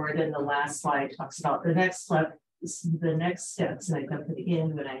us forward. And the last slide talks about the next step. The next steps, and I come to the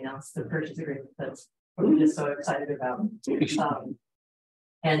end when I announced the purchase agreement. That's what I'm just so excited about.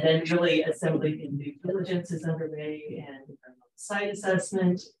 And then really assembly and due diligence is underway, and site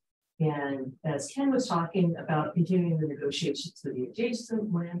assessment. And as Ken was talking about continuing the negotiations with the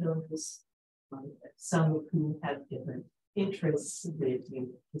adjacent landowners, some of whom have different interests with the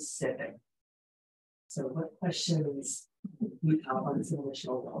Pacific. So what questions you have on this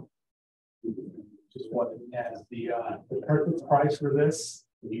initial level? Just wanted to add the purchase price for this,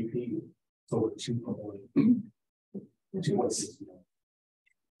 the UP, it's over $2.6 million.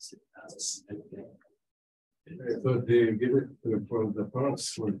 So they give it for the parks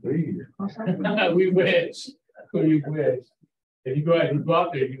for free. We wish. We wish. If you go ahead and go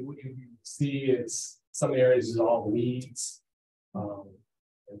out there, you see it's some areas is all weeds. And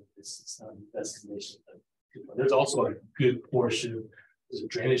It's not an estimation. There's also a good portion, there's a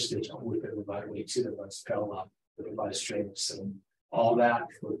drainage ditch within the right way too that runs parallel with the vice drainage. So all that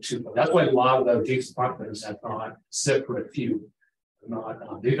for two. That's why a lot of the Gates partners have not separate few.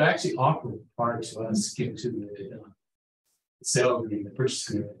 Not they've actually offered prior to us getting to the sale agreement, the purchase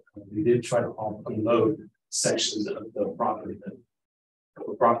agreement. We did try to unload sections of the property that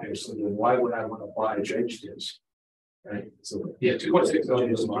the property. So then why would I want to buy a drainage ditch? Right. So yeah, 2.6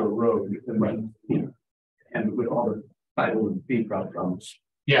 million is a lot of road, right? Yeah. And with all the title and fee problems.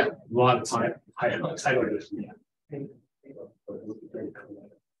 Yeah, a lot of time. Title.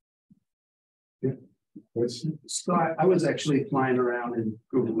 Yeah. So I was actually flying around in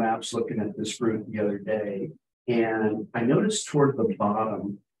Google Maps looking at this route the other day, and I noticed toward the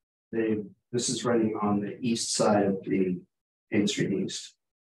bottom, this is running on the east side of the 8th Street East.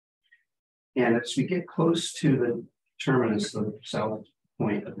 And as we get close to the terminus, the south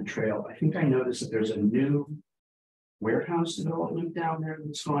point of the trail, I think I noticed that there's a new warehouse development down there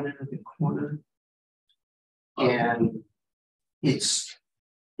that's going in at the corner. And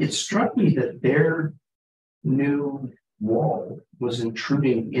it struck me that their new wall was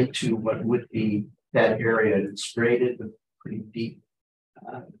intruding into what would be that area. It's graded with pretty deep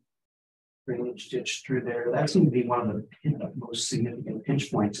drainage ditch through there. That seemed to be one of the most significant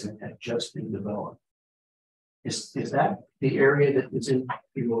pinch points that had just been developed. Is that the area that is in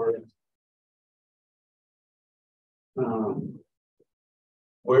your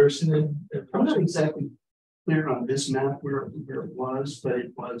where's it? I'm not exactly clear on this map where it was, but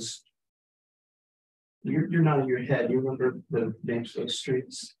it was. You're not in your head. You remember the names of those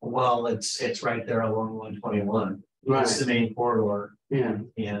streets? Well, it's right there along 121. Right. It's the main corridor. Yeah.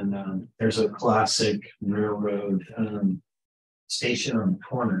 And there's a classic railroad station on the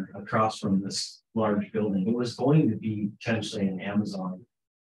corner across from this large building. It was going to be potentially an Amazon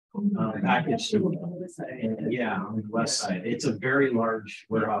package. And, yeah, on the west side. It's a very large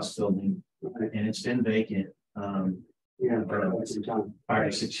warehouse building, and it's been vacant for 5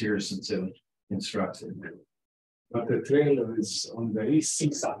 or 6 years since it was constructed. But the trailer is on the east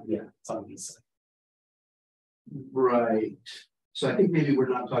side. Yeah, it's on the east side. Right. So I think maybe we're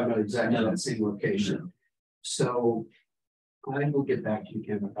not talking about exactly that same location. So I will get back to you,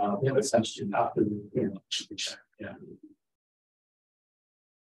 Kim, about Yeah, it's actually after the yeah.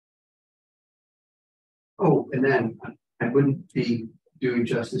 Oh, and then I wouldn't be doing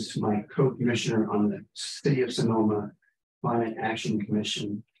justice to my co-commissioner on the City of Sonoma Climate Action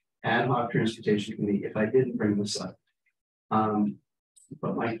Commission Ad Hoc Transportation Committee if I didn't bring this up.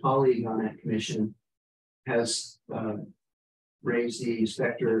 But my colleague on that commission has raised the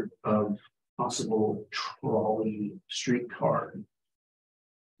specter of possible trolley streetcar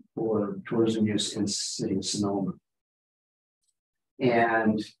for tourism use in the City of Sonoma,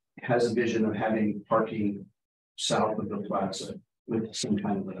 and has a vision of having parking south of the plaza with some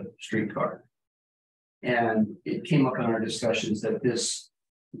kind of a streetcar. And it came up in our discussions that this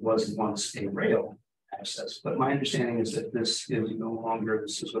was once a rail access, but my understanding is that this is no longer,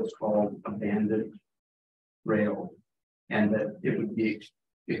 this is what's called abandoned rail, and that it would be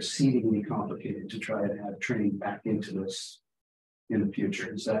exceedingly complicated to try to have train back into this in the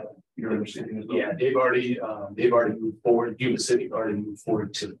future. Is that your understanding as well? Yeah, they've already moved forward. You, the city, already moved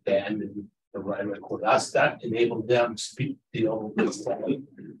forward to abandon the right-of-way corridor. That enabled them to deal with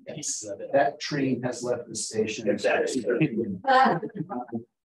that train has left the station. Exactly.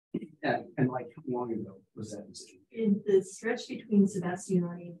 And like how long ago was that decision? In the stretch between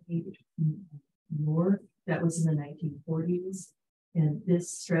Sebastiani and north, that was in the 1940s. And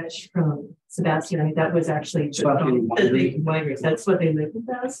this stretch from Sebastiani, that was actually the wineries. That's what they lived with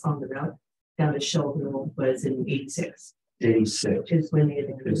us on the route down to Schellville was in 86. 86 is when they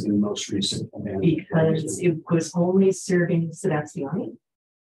is the most recent, because it was only serving Sebastiani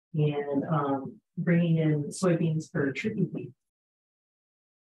and bringing in soybeans for turkey feed.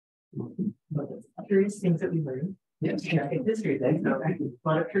 But curious things that we learned. Yes, history. Thanks. A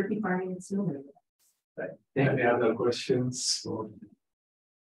lot of turkey farming and snow. Any other questions?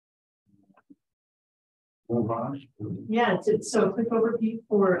 Move on. Yeah, so a quick overview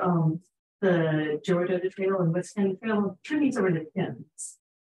for the Bodega Trail and West County Trail. Turn these over to Tim.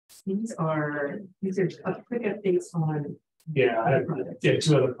 These are quick updates on. Yeah, I have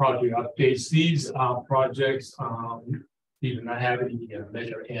 2 other project updates. These projects even not have any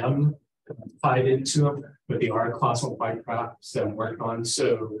Measure M tied into them, but they are Class 1 bike routes that I'm working on.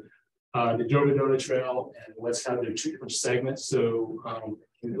 So the Bodega Trail and West County are 2 different segments. So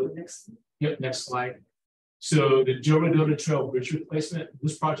can you go next? Yep, next slide. So the Bodega Trail bridge replacement,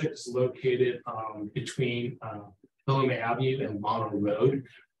 this project is located between Illinois Avenue and Monroe Road.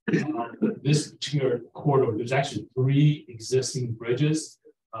 This particular corridor, there's actually 3 existing bridges.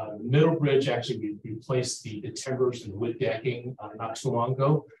 The middle bridge actually replaced the timbers and wood decking not too long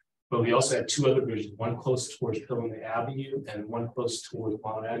ago. But we also had 2 other bridges, one close towards Illinois Avenue and one close towards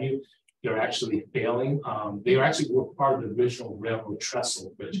Mount Avenue. They're actually failing. They were part of the original railroad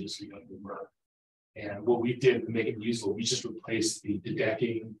trestle bridges. And what we did to make it usable, we just replaced the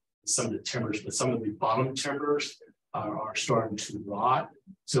decking, some of the timbers, but some of the bottom timbers are starting to rot.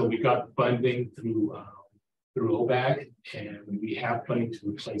 So we got funding through OBAG, and we have funding to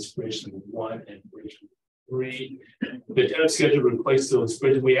replace bridge number 1 and bridge number 3. The tentative schedule to replace those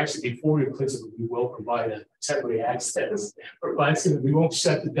bridges. We actually, before we replace it, we will provide a temporary access. We won't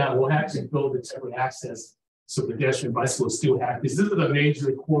shut it down. We'll actually build the temporary access so pedestrian bicycles still have. This is a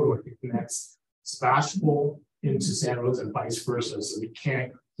major corridor that connects Sebastopol into Santa Rosa and vice versa. So we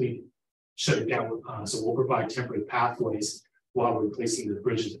can't completely shut it down. So we'll provide temporary pathways while we're replacing the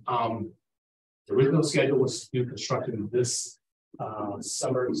bridges. The original schedule was to do construction this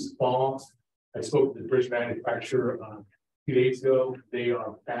summer, fall. I spoke to the bridge manufacturer 2 days ago. They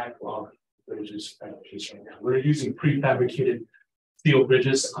are backlog bridges fabrication right now. We're using prefabricated steel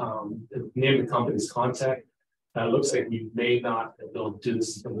bridges. The name of the company is Contact. It looks like we may not be able to do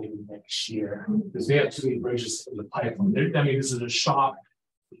this until maybe next year because they have too many bridges in the pipeline. I mean, this is a shop.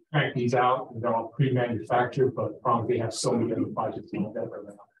 We crank these out and they're all pre-manufactured, but probably they have so many other projects in that right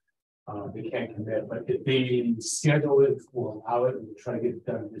now. They can't commit, but if they schedule it, we'll allow it and we'll try to get it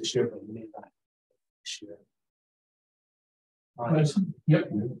done this year, but we may not this year.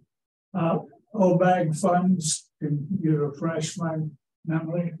 Yep. OBAG funds, can you refresh my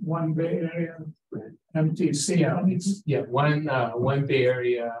memory? One Bay Area, MTC. Yeah, one Bay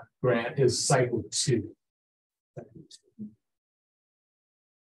Area grant is cycle 2.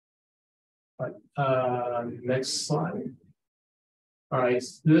 Next slide. All right,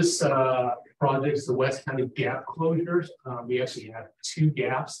 this project is the West County gap closures. We actually have 2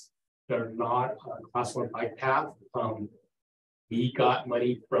 gaps that are not class 1 bike path. We got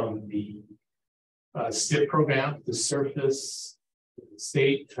money from the STIP program, the Surface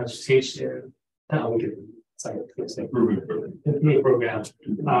State Transportation Improvement Program.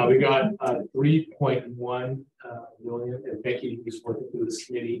 We got 3.1 million, and Becky was working through this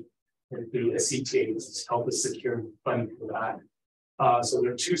committee and through SCTA to help us secure funding for that. So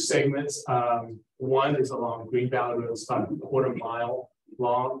there are 2 segments. One is along Green Valley Road, it's about a quarter mile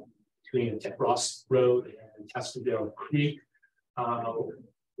long between Ross Road and Cascadero Creek.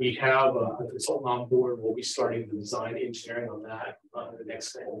 We have a consultant on board. We'll be starting the design engineering on that in the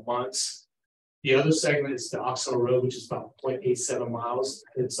next couple of months. The other segment is the Oxnard Road, which is about 0.87 miles.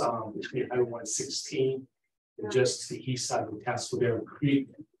 It's between Highway 116 and just to the east side of Cascadero Creek.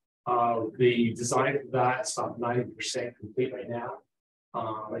 The design for that is about 90% complete right now.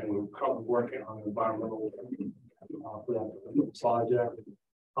 And we're probably working on environmental for that project.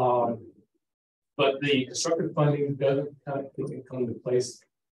 But the construction funding doesn't come into place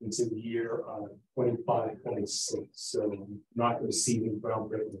until the year 25-26. So not receiving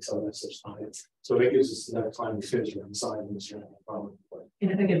groundbreaking until that such time. So that gives us enough time to finish the design and the problem.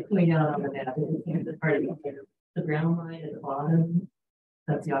 And if I could point out on the map, the part of the brown line at the bottom,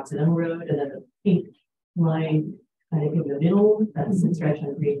 that's the Occidental Road, and then the pink line kind of in the middle, that's the stretch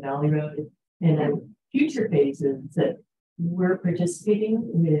on Green Valley Road. And then future phases that we're participating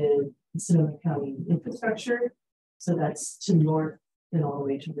with Sonoma County infrastructure. So that's to north and all the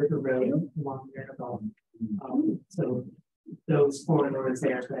way to River Road along there. So those corridors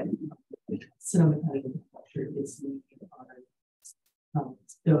there, but Sonoma County infrastructure is on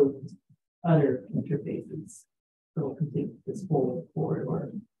those other interfaces. So we'll complete this whole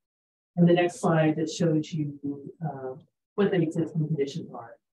corridor. And the next slide that shows you what the existing conditions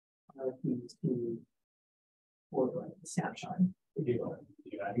are of these 2 corridors, snapshot.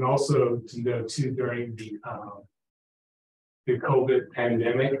 Yeah, and also to know too, during the COVID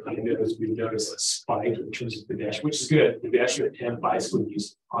pandemic, I noticed we noticed a spike in terms of pedestrian, which is good. Pedestrian and bicycle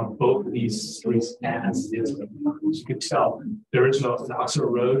use on both of these streets as it is. As you can tell, there is no Oxford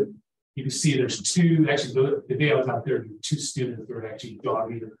Road. You can see there's 2, actually the day I was out there, 2 students were actually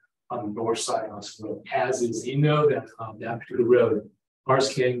jogging on the north side of Oxford Road. As is, you know that that particular road, cars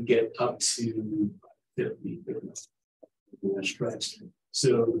can get up to 50 stretch.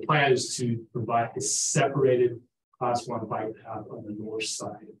 So the plan is to provide a separated class 1 bike path on the north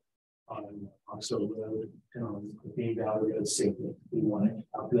side on Oxford Road and on Green Valley Road. We want to,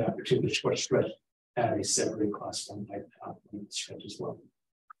 after that particular short stretch, add a separate class 1 bike path on the stretch as well.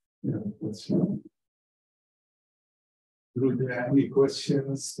 Yeah, that's right. Do there are any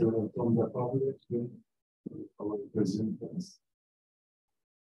questions from the public? Our presenters.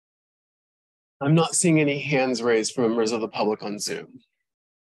 I'm not seeing any hands raised from members of the public on Zoom.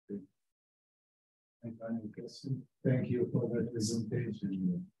 Thank you for the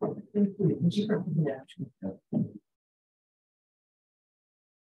presentation.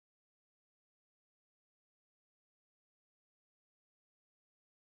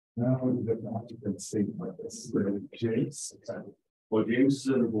 Now let's see what this James. Well, James is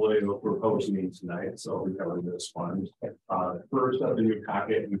in the Vallejo for public meeting tonight, so we covered this one. First up in your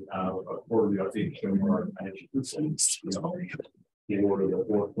packet, we have a quarterly update showing our financial results. In order the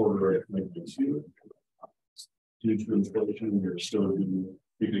fourth quarter of 2022. Due to inflation, we're still doing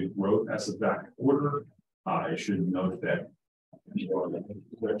big growth as of that quarter. I should note that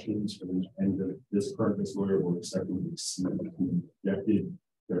projections for the end of this current fiscal year we're expecting to see projected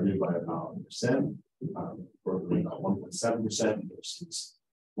revenue by about 1%, for about 1.7% versus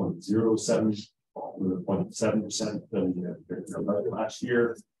 0.07, with 0.7% than the budget last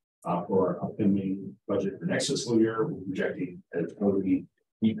year. For our upcoming budget for next fiscal year, we're projecting a totally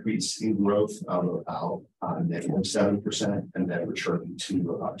decrease in growth of about -7%, and then returning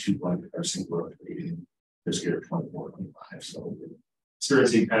to about 2.5% growth rate in fiscal year 24-25. So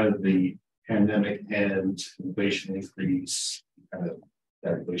experiencing kind of the pandemic and inflation increase, kind of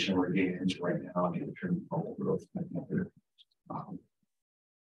that inflation we're getting into right now, and returning to normal growth.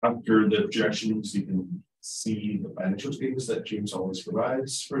 After the projections, you can see the financial statements that James always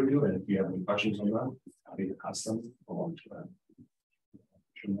provides for you, and if you have any questions on that, I'll be to pass them along to them.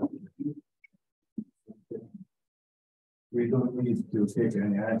 We don't need to take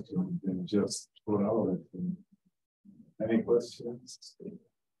any action, and just put out it. Any questions?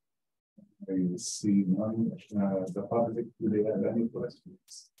 I see none. The public, do they have any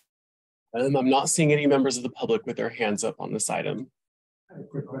questions? I'm not seeing any members of the public with their hands up on this item. I have a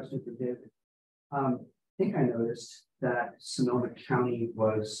quick question for David. I think I noticed that Sonoma County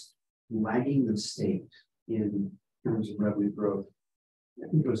was lagging the state in terms of revenue growth. I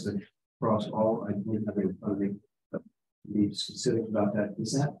think it was across all. I don't have any funding, but be specific about that.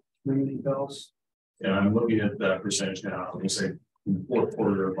 Does that ring any bells? Yeah, I'm looking at the percentage now. Let me say in the fourth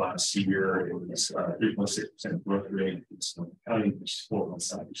quarter of last year, it was 3.6% growth rate in Sonoma County, which is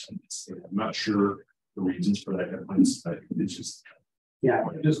 4.7%. I'm not sure the reasons for that difference, but it's just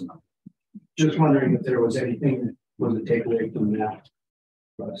just wondering if there was anything that was a takeaway from that.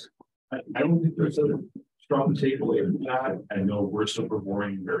 But I don't think there's a strong takeaway from that. I know we're still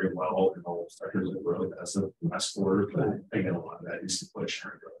performing very well in all sectors of growth as of last quarter, but again, a lot of that is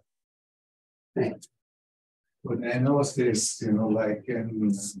inflationary growth. Thanks. But I know this, like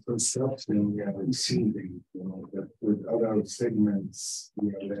in construction, we are exceeding, but with other segments,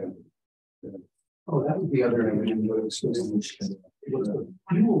 we are there. Oh, that was the other element. It was the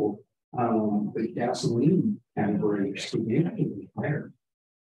fuel, the gasoline category significantly higher.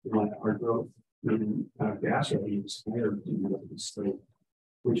 Like our growth in gas revenues higher than the state,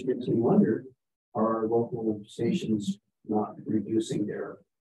 which makes me wonder: are local stations not reducing their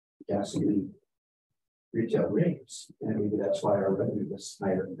gasoline retail rates? And maybe that's why our revenue is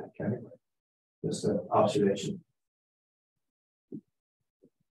higher in that category. Just an observation.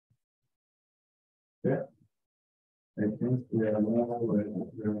 Yeah. I think we are now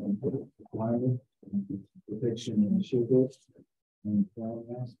climate protection initiatives and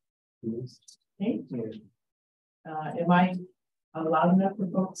please. Thank you. Am I loud enough for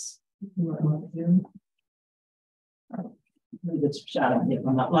folks who are on Zoom? Just shout at me if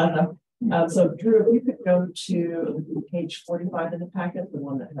I'm not loud enough. So Drew, if you could go to page 45 in the packet, the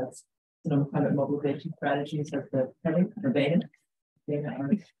one that has Sonoma climate mobilization strategies of the heading or Dana.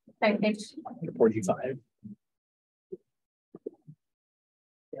 Page 45.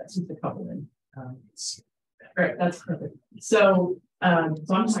 Yes, it's a couple in. Great, that's perfect. So, I'm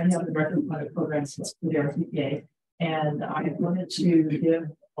signing up the Director of Climate Programs with the RCPA, and I wanted to give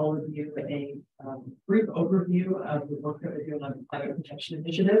all of you a brief overview of the work that we're doing on the Climate Protection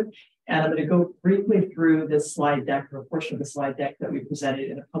Initiative. And I'm going to go briefly through this slide deck, or a portion of the slide deck that we presented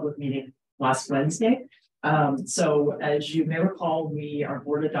in a public meeting last Wednesday. So as you may recall, our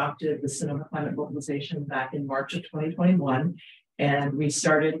board adopted the Sonoma Climate Mobilization back in March of 2021. And we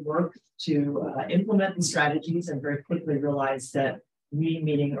started work to implement the strategies, and very quickly realized that we,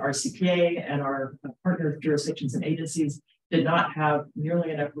 meaning RCPA and our partner jurisdictions and agencies, did not have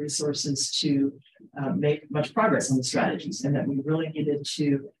nearly enough resources to make much progress on the strategies, and that we really needed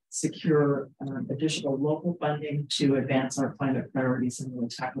to secure additional local funding to advance our climate priorities and really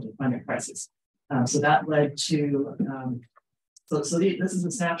tackle the climate crisis. So that led to, this is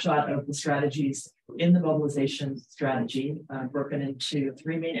a snapshot of the strategies in the mobilization strategy, broken into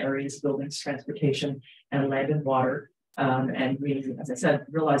three main areas: buildings, transportation, and land and water. And we, as I said,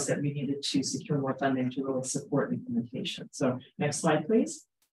 realized that we needed to secure more funding to really support implementation. So next slide, please.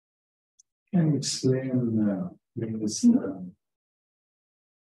 Can you explain this,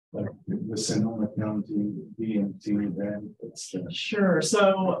 like the Sonoma County BMT benefits? Sure.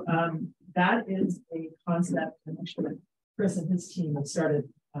 So that is a concept that actually Chris and his team have started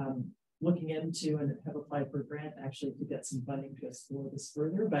looking into and have applied for a grant actually to get some funding to explore this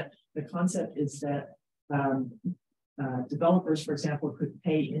further. But the concept is that developers, for example, could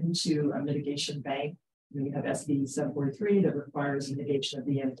pay into a mitigation bank. We have SB 743 that requires mitigation of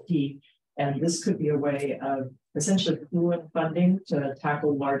BMT. And this could be a way of essentially pooling funding to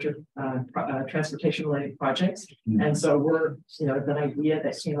tackle larger transportation related projects. And so we're, the idea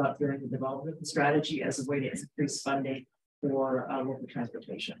that came up during the development of the strategy as a way to increase funding for local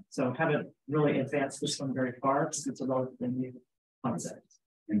transportation. So haven't really advanced this one very far because it's a relatively new concept.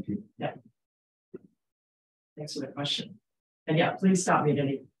 Thank you. Yeah. Thanks for the question. And yeah, please stop me at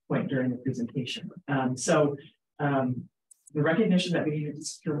any point during the presentation. The recognition that we needed to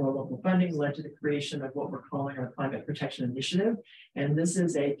secure more local funding led to the creation of what we're calling our Climate Protection Initiative. And this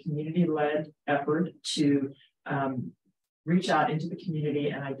is a community-led effort to reach out into the community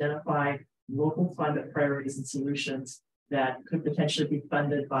and identify local climate priorities and solutions that could potentially be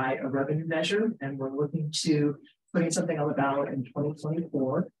funded by a revenue measure. And we're looking to putting something on the ballot in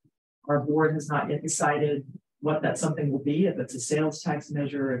 2024. Our board has not yet decided what that something will be, if it's a sales tax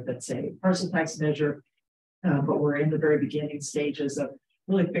measure, if it's a parcel tax measure. But we're in the very beginning stages of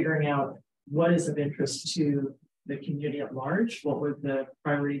really figuring out what is of interest to the community at large, what would the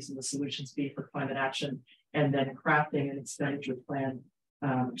priorities and the solutions be for climate action, and then crafting an expenditure plan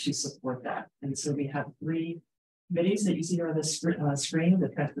to support that. And so we have 3 committees that you see here on the screen, the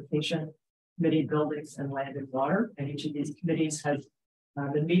Transportation Committee, Buildings, and Land and Water. And each of these committees has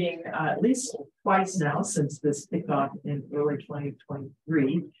been meeting at least twice now since this kicked off in early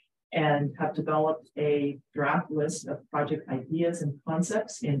 2023. And have developed a draft list of project ideas and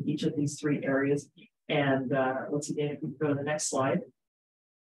concepts in each of these 3 areas. And let's see, if we go to the next slide.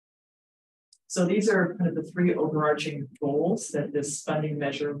 So these are kind of the 3 overarching goals that this funding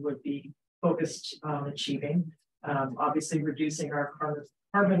measure would be focused on achieving. Obviously, reducing our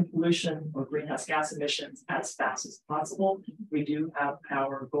carbon pollution or greenhouse gas emissions as fast as possible. We do have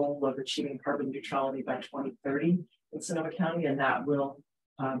our goal of achieving carbon neutrality by 2030 in Sonoma County, and that will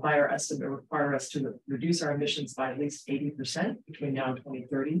by our estimate, require us to reduce our emissions by at least 80% between now and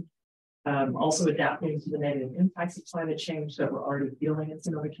 2030. Also adapting to the negative impacts of climate change that we're already feeling in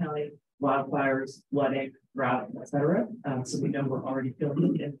Sonoma County, wildfires, flooding, drought, et cetera. So we know we're already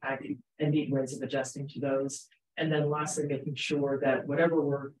feeling the impact and need ways of adjusting to those. And then lastly, making sure that whatever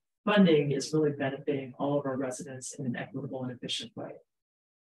we're funding is really benefiting all of our residents in an equitable and efficient way.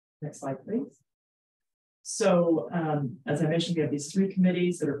 Next slide, please. So as I mentioned, we have these 3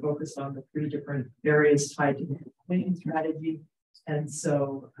 committees that are focused on the 3 different areas tied to the planning strategy. And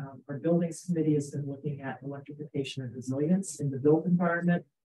so our buildings committee has been looking at electrification and resilience in the built environment.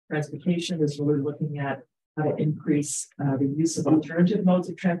 Transportation is really looking at how to increase the use of alternative modes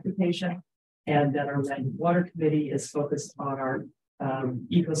of transportation. And then our land and water committee is focused on our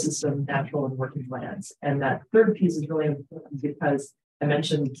ecosystem, natural and working lands. And that 3rd piece is really important because I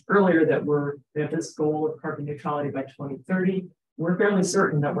mentioned earlier that we have this goal of carbon neutrality by 2030. We're fairly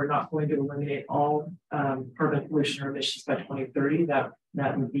certain that we're not going to eliminate all carbon pollution or emissions by 2030.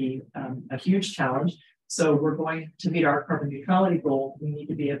 That would be a huge challenge. So we're going to meet our carbon neutrality goal. We need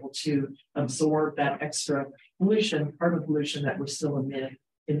to be able to absorb that extra pollution, carbon pollution that we're still emitting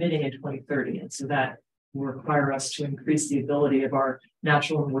in 2030. And so that will require us to increase the ability of our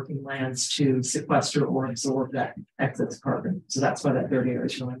natural and working lands to sequester or absorb that excess carbon. So that's why that 3rd area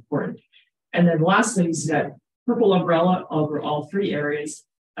is really important. And then lastly, is that purple umbrella over all 3 areas.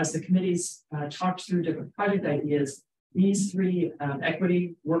 As the committees talked through different project ideas, these 3,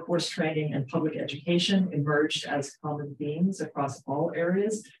 equity, workforce training, and public education, emerged as common themes across all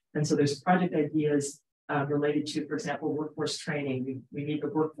areas. And so there's project ideas related to, for example, workforce training. We need the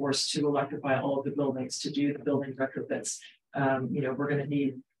workforce to electrify all of the buildings, to do the building retrofits. We're going to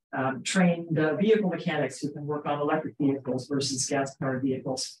need trained vehicle mechanics who can work on electric vehicles versus gas-powered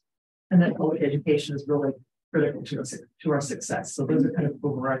vehicles. And then public education is really critical to our success. So those are kind of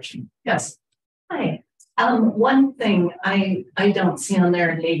overarching. Yes. Hi. One thing I don't see on there,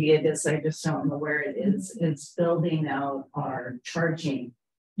 and maybe it is, I just don't know where it is building out our charging.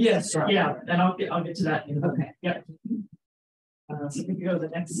 Yes, yeah, and I'll get to that. Okay. Yep. So if we can go to the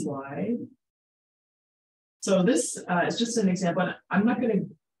next slide. So this is just an example. I'm not going to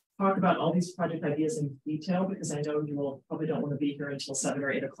talk about all these project ideas in detail because I know you will probably don't want to be here until 7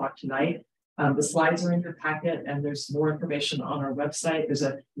 or 8 o'clock tonight. The slides are in your packet and there's more information on our website. There's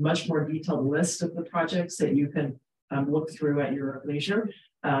a much more detailed list of the projects that you can look through at your leisure.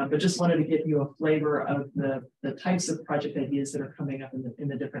 But just wanted to give you a flavor of the types of project ideas that are coming up in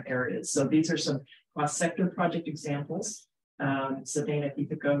the different areas. So these are some cross-sector project examples. So Dana, if you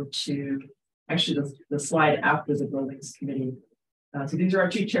could go to actually the slide after the Buildings Committee. So these are our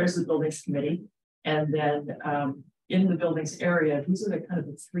two chairs of the Buildings Committee. And then in the buildings area, these are the kind of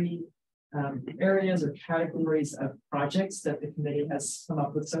the three areas or categories of projects that the committee has come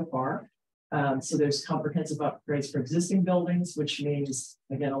up with so far. So there's comprehensive upgrades for existing buildings, which means,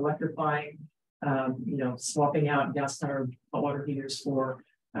 again, electrifying, swapping out gas-powered hot water heaters for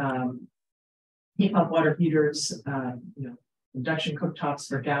heat pump water heaters, induction cooktops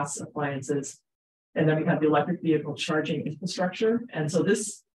for gas appliances. And then we have the electric vehicle charging infrastructure. And so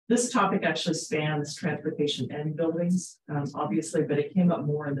this topic actually spans transportation and buildings, obviously, but it came up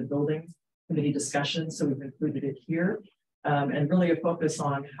more in the building committee discussion. So we've included it here. And really a focus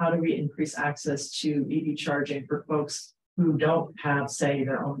on how do we increase access to EV charging for folks who don't have, say,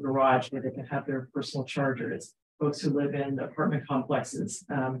 their own garage where they can have their personal chargers, folks who live in apartment complexes.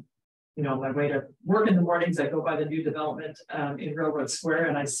 On my way to work in the mornings, I go by the new development in Railroad Square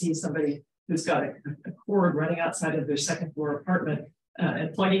and I see somebody who's got a cord running outside of their second floor apartment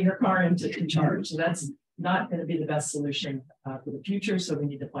and plugging their car into charge. So that's not going to be the best solution for the future. So we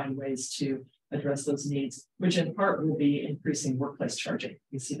need to find ways to address those needs, which in part will be increasing workplace charging.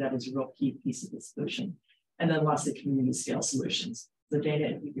 We see that as a real key piece of the solution. And then lastly, community scale solutions. So Dana,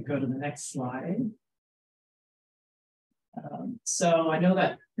 if you could go to the next slide. So I know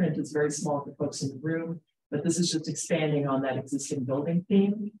that print is very small for folks in the room, but this is just expanding on that existing building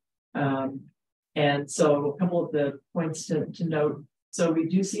theme. And so a couple of the points to note. So we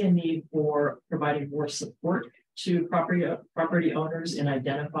do see a need for providing more support to property owners in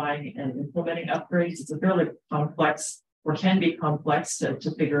identifying and implementing upgrades. It's a fairly complex, or can be complex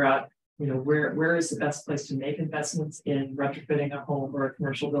to figure out, where is the best place to make investments in retrofitting a home or a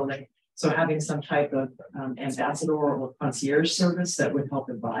commercial building. So having some type of ambassador or concierge service that would help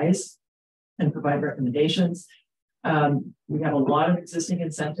advise and provide recommendations. We have a lot of existing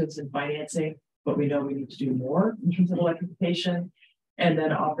incentives in financing, but we know we need to do more in terms of electrification. And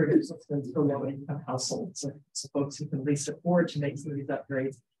then offer assistance for low-income households. So folks who can least afford to make some of these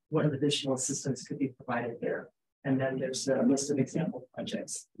upgrades, what additional assistance could be provided there? And then there's a list of example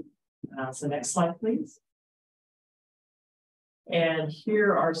projects. So next slide, please. And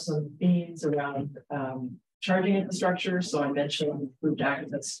here are some themes around charging infrastructure. So I mentioned improved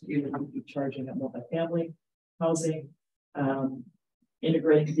access to charging at multifamily housing,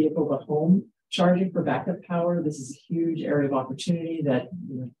 integrating vehicle to home charging for backup power. This is a huge area of opportunity that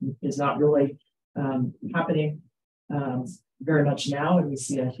is not really happening very much now. And we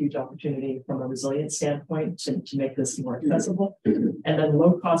see a huge opportunity from a resilience standpoint to make this more accessible. And then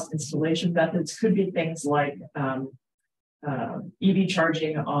low cost installation methods could be things like EV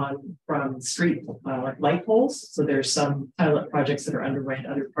charging from street like light poles. So there's some pilot projects that are underway in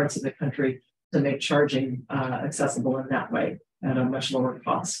other parts of the country to make charging accessible in that way at a much lower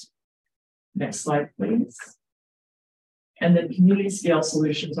cost. Next slide, please. And then community scale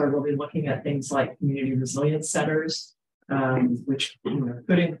solutions are really looking at things like community resilience centers, which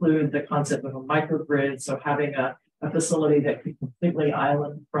could include the concept of a microgrid. So having a facility that could completely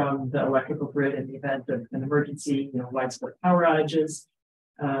island from the electrical grid in the event of an emergency, widespread power outages,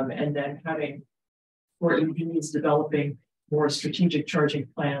 and then having for EVs developing more strategic charging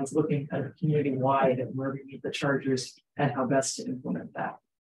plans, looking kind of community wide at where we need the chargers and how best to implement that.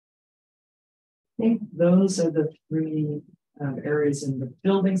 I think those are the three areas in the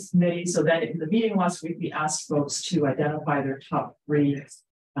buildings committee. So then in the meeting last week, we asked folks to identify their top three,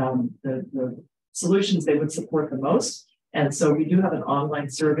 the solutions they would support the most. And so we do have an online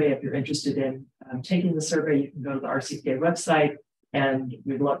survey. If you're interested in taking the survey, you can go to the RCPA website, and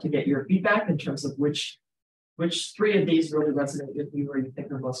we'd love to get your feedback in terms of which three of these really resonate with you or you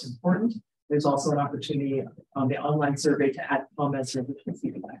think are most important. There's also an opportunity on the online survey to add comments or additional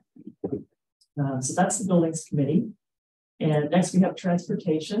feedback. So that's the buildings committee. And next we have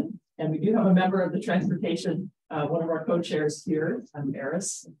transportation. And we do have a member of the transportation, one of our co-chairs here,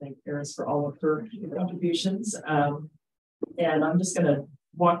 Eris. I thank Eris for all of her contributions. And I'm just going to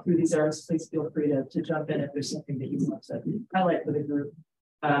walk through these areas. Please feel free to jump in if there's something that you want to highlight for the group.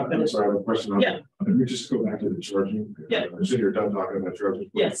 I'm sorry, I have a question. Yeah. Let me just go back to the charging. Yeah. I'm sure you're done talking about charging.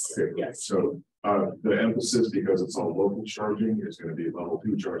 Yes. Okay. Yes. So the emphasis, because it's all local charging, is going to be level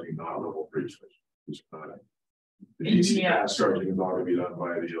 2 charging, not level 3 charging. The DC fast charging is all going to be done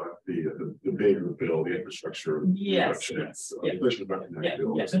by the bigger bill, the infrastructure. Yes.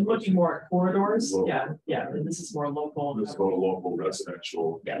 Yes, and looking more at corridors. Yeah. And this is more local. This is more local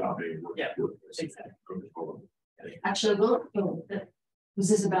residential. Exactly. Actually, was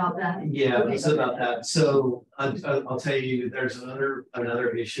this about that? Yeah, it's about that. So I'll tell you, there's another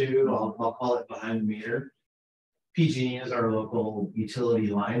issue. I'll call it behind the meter. PG&E is our local utility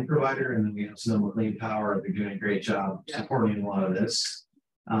line provider, and then we have Sonoma Clean Power. They're doing a great job supporting a lot of this.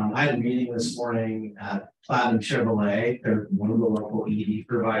 I had a meeting this morning at Platinum Chevrolet. They're one of the local EV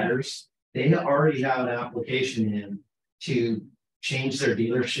providers. They already have an application in to change their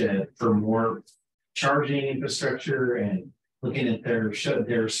dealership for more charging infrastructure and looking at their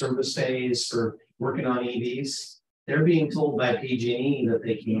service days for working on EVs. They're being told by PG&E that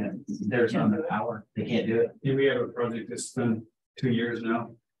they can't, there's not enough power. They can't do it. Do we have a project that's been 2 years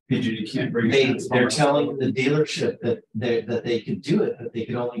now? PG&E can't bring it. They're telling the dealership that they could do it, but they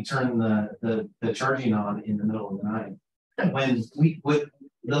could only turn the charging on in the middle of the night. When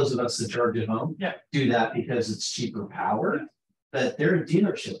those of us that charge at home do that because it's cheaper power, but they're a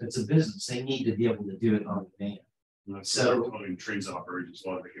dealership, it's a business. They need to be able to do it on demand. So trains operators, a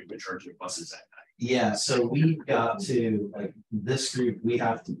lot of them can be charging buses at night. Yeah, so we've got to, like this group, we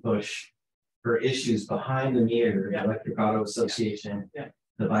have to push for issues behind the meter, the Electric Auto Association,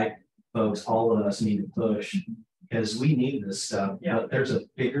 the bike folks, all of us need to push because we need this stuff. But there's a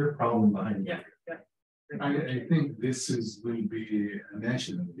bigger problem behind the meter. I think this will be a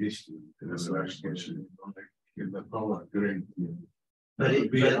national issue. It's an issue in the power grid. But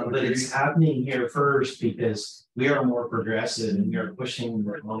it's happening here first because we are more progressive and we are pushing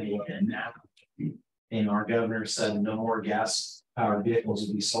the money in now. And our governor said no more gas powered vehicles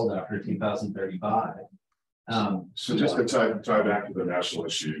will be sold after 2035. So just to tie back to the national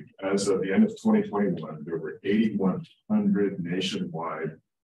issue, as of the end of 2021, there were 8,100 nationwide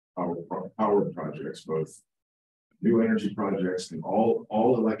power projects, both new energy projects and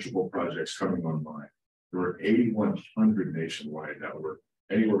all electrical projects coming online. There were 8,100 nationwide that were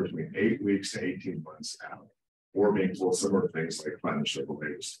anywhere between 8 weeks to 18 months out, or being told similar things like Platinum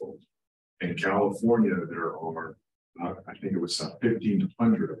Chevrolet was told. In California, there are, I think it was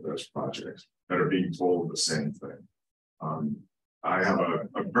 1,500 of those projects that are being told the same thing. I have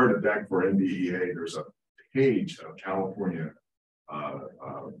I've heard a deck for NDEA. There's a page of California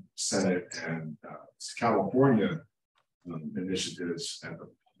Senate and California initiatives at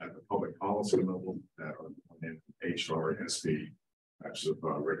the public policy level that are in HR and SB, types of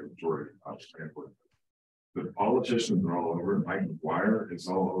regulatory framework. The politicians are all over it. Mike McGuire is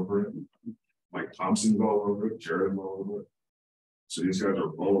all over it. Mike Thompson's all over it. Jared's all over it. So these guys are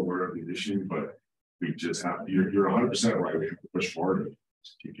well aware of the issue, but we just have, you're 100% right. We have to push harder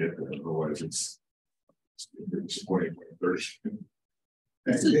to get there. Otherwise, it's disappointing.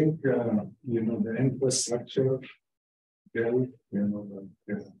 I think, the infrastructure bill,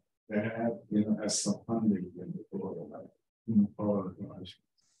 they have, as some funding for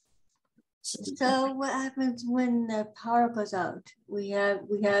So what happens when the power goes out? We have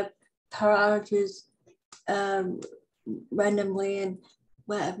power outages randomly, and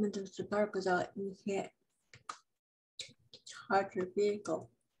what happens if the power goes out and you can't charge your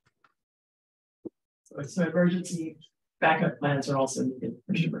vehicle? So emergency backup plans are also needed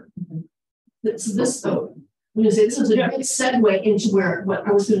for sure. This is a good segue into what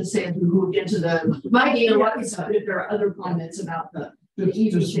I was going to say as we moved into the if there are other comments about the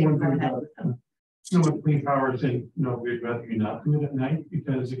just one thing. Sonoma Clean Power saying, no, we'd rather you not do it at night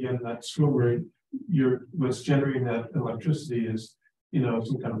because again, that's where what's generating that electricity is,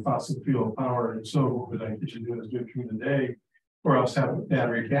 some kind of fossil fuel power. And so what would I get you to do is do it during the day, or else have a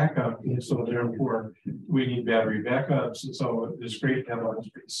battery backup. And so therefore we need battery backups. And so it's great to have all this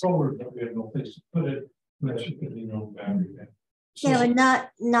solar, but we have no place to put it. Unless you put battery backup. Yeah,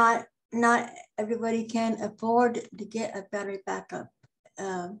 but not everybody can afford to get a battery backup.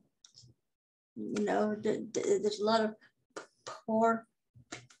 There's a lot of poor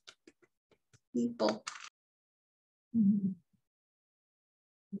people.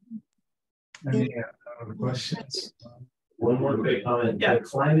 Any other questions? One more quick comment. The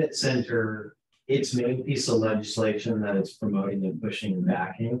Climate Center, its main piece of legislation that it's promoting and pushing and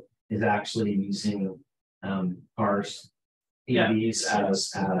backing is actually using cars, EVs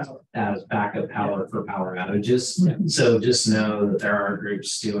as backup power for power outages. So just know that there are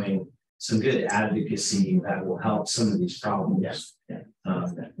groups doing some good advocacy that will help some of these problems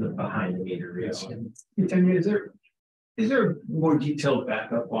behind the meter risk. Is there more detailed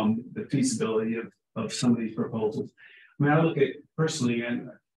backup on the feasibility of some of these proposals? I mean, I look at personally, and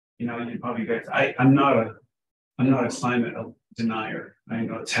you probably guys, I'm not I'm not a climate denier. I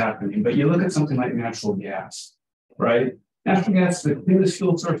know it's happening, but you look at something like natural gas, right? Natural gas is the cleanest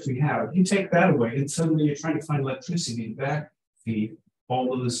fuel source we have. You take that away, and suddenly you're trying to find electricity to backfeed all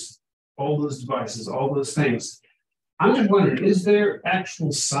those devices, all those things. I'm just wondering, is there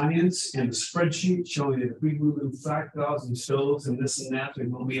actual science and a spreadsheet showing that if we move in frac valves and stoves and this and that, we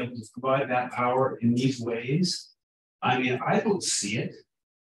will be able to provide that power in these ways? I mean, I don't see it.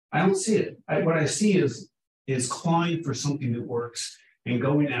 I don't see it. What I see is clawing for something that works and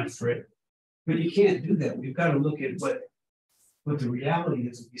going after it. But you can't do that. We've got to look at what the reality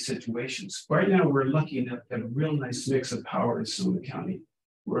is of these situations. Right now, we're lucky enough to have a real nice mix of power in Sonoma County.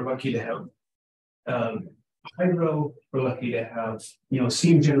 We're lucky to have hydro. We're lucky to have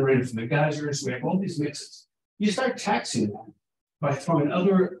steam generated from the geysers. We have all these mixes. You start taxing that by throwing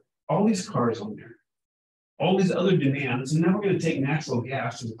all these cars on there, all these other demands, and now we're going to take natural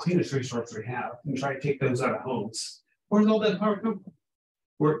gas, which is the cleanest resource we have, and try to take those out of homes. Where's all that power come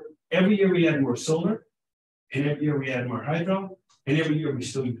from? Every year we add more solar, and every year we add more hydro, and every year we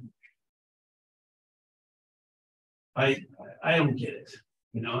still. I don't get it,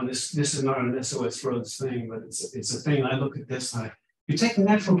 and this is not an SOS Roads thing, but it's a thing. I look at this like you're taking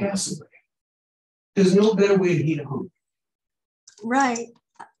natural gas away. There's no better way to heat a home. Right,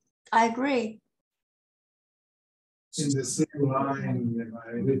 I agree. In the same line,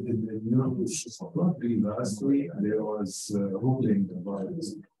 I read in the news probably last week, there was a ruling about it.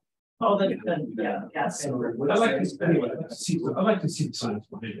 Oh, yeah. I'd like to see the science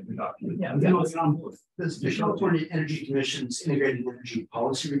behind the document. Yeah, the California Energy Commission's Integrated Energy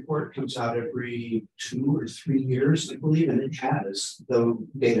Policy Report comes out every 2 or 3 years, I believe, and it has the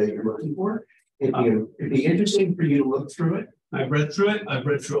data you're looking for. It'd be interesting for you to look through it. I've read through it. I've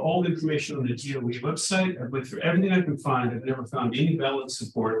read through all the information on the DOE website. I've read through everything I can find. I've never found any valid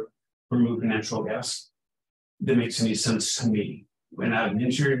support for moving natural gas that makes any sense to me. When I have an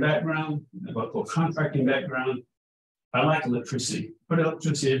engineering background, I've got a contracting background, I like electricity. Put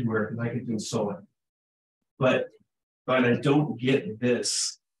electricity everywhere because I can install it. But I don't get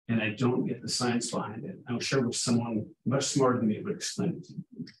this, and I don't get the science behind it. I'm sure with someone much smarter than me would explain it to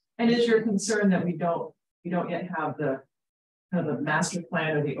me. And is your concern that we don't yet have the kind of the master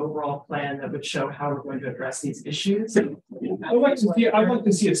plan or the overall plan that would show how we're going to address these issues? I'd like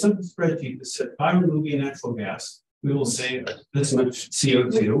to see a simple spreadsheet that said, by removing natural gas, we will save this much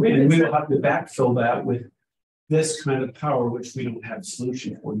CO2, and we will have to backfill that with this kind of power, which we don't have a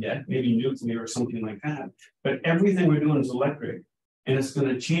solution for yet, maybe nuclear or something like that. But everything we're doing is electric, and it's going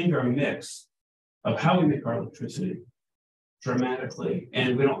to change our mix of how we make our electricity dramatically.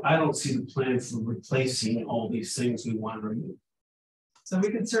 And I don't see the plan for replacing all these things we want to remove. So we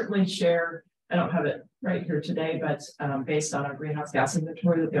can certainly share, I don't have it right here today, but based on our greenhouse gas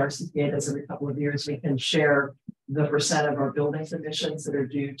inventory that the RCPA does every couple of years, we can share the percent of our buildings emissions that are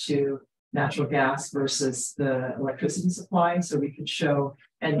due to natural gas versus the electricity supply. So we could show,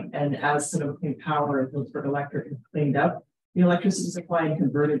 and as Sonoma Clean Power and Hillsburg Electric have cleaned up the electricity supply and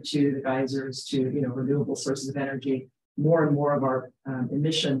converted to the geysers to renewable sources of energy, more and more of our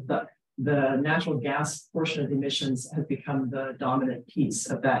emissions, the natural gas portion of the emissions has become the dominant piece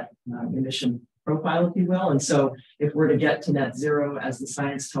of that emission profile, if you will. And so if we're to get to net zero, as the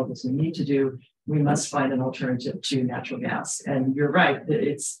science tells us we need to do, we must find an alternative to natural gas. And you're right that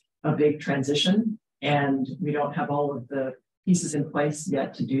it's a big transition, and we don't have all of the pieces in place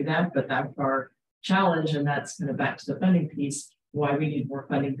yet to do that, but that's our challenge. And that's kind of back to the funding piece, why we need more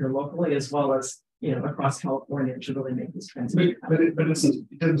funding here locally, as well as across California to really make this transition. But it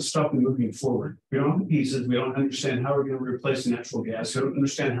doesn't stop them moving forward. We don't have the pieces. We don't understand how we're going to replace natural gas. We don't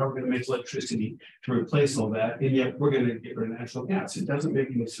understand how we're going to make electricity to replace all that. And yet we're going to get rid of natural gas. It doesn't make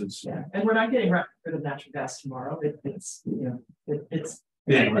any sense. Yeah, and we're not getting rid of natural gas tomorrow. It's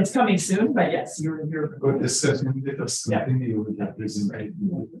coming soon, but yes, you're. But this let us continue with that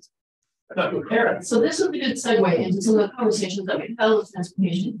presentation. So this would be a good segue into some of the conversations that we've had with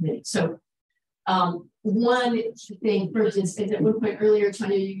transportation committee. So one thing first is at one point earlier,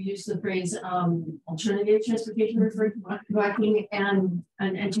 Tanya, you used the phrase alternative transportation, referring to walking and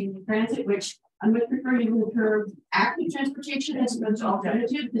entering transit, which I'm going to prefer using the term active transportation as opposed to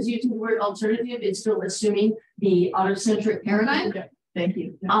alternative, because using the word alternative is still assuming the autocentric paradigm. Okay. Thank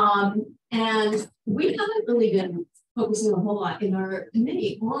you. And we haven't really been focusing a whole lot in our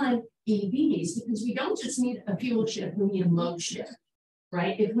committee on EVs, because we don't just need a fuel shift, we need a mode shift.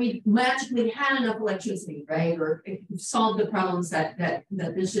 Right? If we magically had enough electricity, right, or if we solved the problems that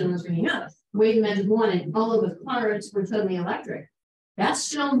this gentleman was bringing up, wave the magic wand and all of the cars were suddenly electric, that's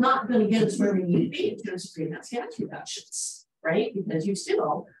still not going to get us where we need to be in terms of greenhouse gas reductions, right? Because you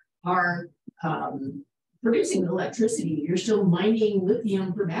still are producing electricity. You're still mining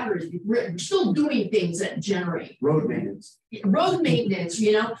lithium for batteries. We're still doing that generate. Road maintenance. Road maintenance,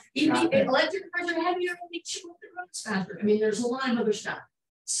 you know, even electric cars are heavier and they chew up the roads faster. I mean, there's a lot of other stuff.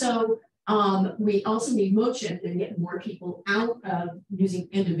 So we also need motion to get more people out of using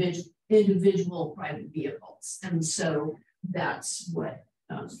individual private vehicles. And so that's what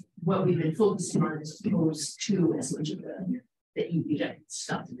we've been focusing on as opposed to as much of the EV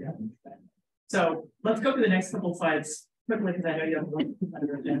stuff. So let's go to the next couple of slides quickly because I know you have one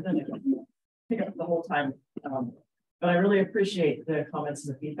other agenda and I don't pick up the whole time. But I really appreciate the comments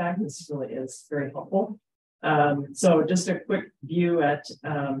and the feedback. This really is very helpful. So just a quick view at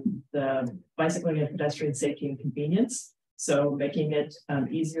the bicycling and pedestrian safety and convenience. So making it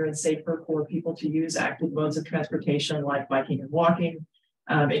easier and safer for people to use active modes of transportation like biking and walking,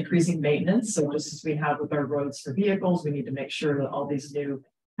 increasing maintenance. So just as we have with our roads for vehicles, we need to make sure that all these new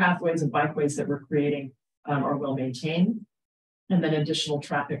pathways and bikeways that we're creating are well maintained. And then additional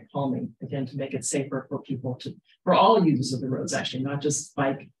traffic calming, again, to make it safer for people for all users of the roads, actually, not just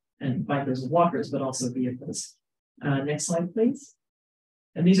bikers and walkers, but also vehicles. Next slide, please.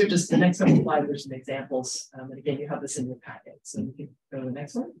 And these are just the next couple of slides, there's some examples. And again, you have this in your packet. So you can go to the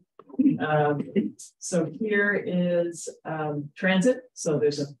next one. So here is transit. So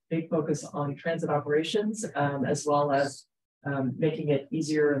there's a big focus on transit operations, as well as making it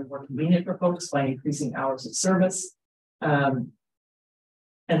easier and more convenient for folks by increasing hours of service.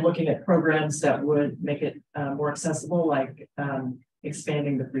 And looking at programs that would make it more accessible, like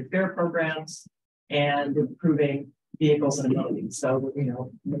expanding the free fare programs and improving vehicles and amenities. So, you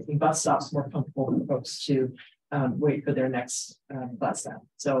know, making bus stops more comfortable for folks to wait for their next bus stop.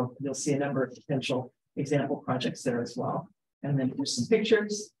 So you'll see a number of potential example projects there as well. And then here's some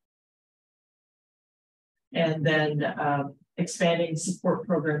pictures. And then expanding support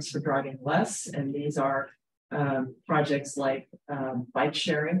programs for driving less. And these are projects like bike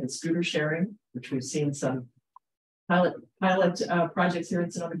sharing and scooter sharing, which we've seen some pilot projects here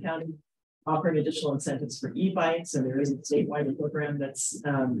in Sonoma County offering additional incentives for e-bikes, and there is a statewide program that's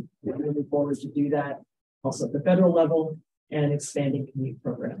moving forward to do that. Also at the federal level, and expanding commute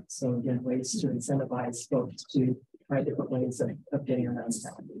programs. So again, ways to incentivize folks to try different ways of getting around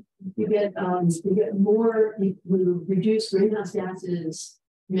town. You get more, you reduce greenhouse gases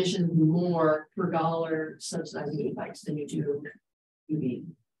emissions more per dollar subsidizing e-bikes than you do EV.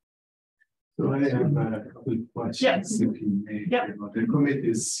 So I have a quick question. Yes. If you may, Yep. you know, the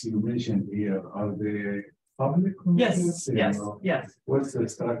committees you mentioned here, are they public committees? Yes, You know, yes. What's the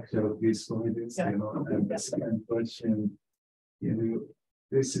structure of these committees? Yeah. You know, and the second question, you know,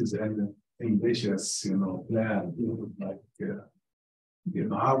 this is an ambitious, you know, plan, like, you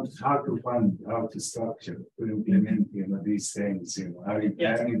know, how to fund, how to structure, to implement, you know, these things, you know, are you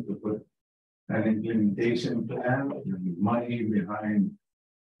planning to put an implementation plan, money behind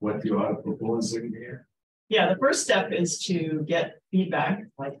what you are proposing here? Yeah, the first step is to get feedback,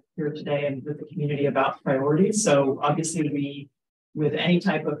 like here today and with the community, about priorities. So obviously with any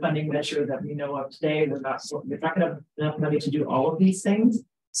type of funding measure that we know of today, we're not going to have enough money to do all of these things.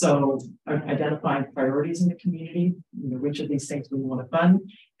 So identifying priorities in the community, you know, which of these things we want to fund.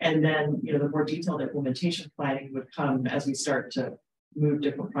 And then, you know, the more detailed implementation planning would come as we start to move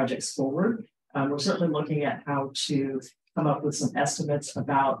different projects forward. We're certainly looking at how to come up with some estimates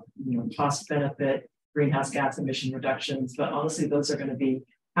about, you know, cost benefit, greenhouse gas emission reductions, but honestly, those are going to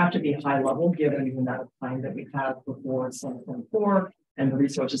have to be high level given the amount of time that we have before 2024 and the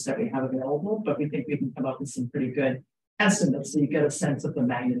resources that we have available. But we think we can come up with some pretty good estimates so you get a sense of the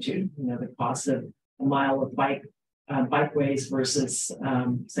magnitude, you know, the cost of a mile of bikeways versus,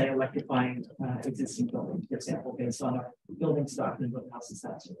 say, electrifying existing buildings, for example, based on our building stock and what houses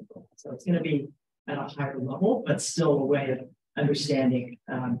that sort of thing. So it's going to be at a higher level, but still a way of understanding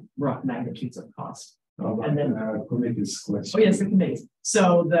rough magnitudes of cost. And then committee's question. Oh yes, the committees.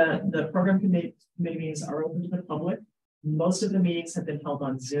 So the program committee meetings are open to the public. Most of the meetings have been held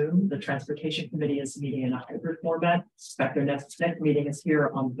on Zoom. The transportation committee is meeting in a hybrid format. In fact, their next meeting is here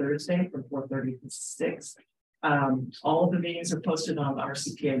on Thursday from 4:30 to 6. All of the meetings are posted on the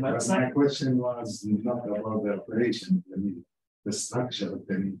RCPA website. But my question was not about the operation, I mean, the structure of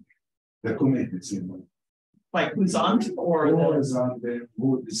the committees, you know. Like who's on or who is on there,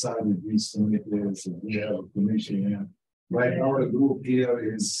 who decided these committees, and we have a commission here. Like our group here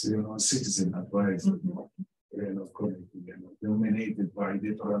is, you know, citizen advisor, you know, committee, you know, dominated by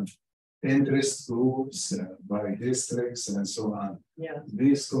different interest groups, by districts and so on. Yeah.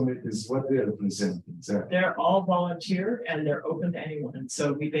 These committees, what they represent exactly? They're all volunteer and they're open to anyone. And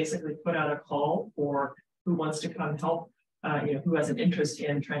so we basically put out a call for who wants to come help who has an interest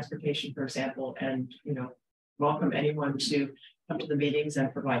in transportation, for example, and, welcome anyone to come to the meetings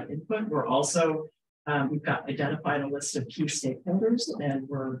and provide input. We're also, we've got identified a list of key stakeholders, and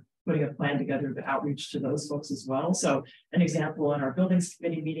we're putting a plan together to outreach to those folks as well. So an example, in our buildings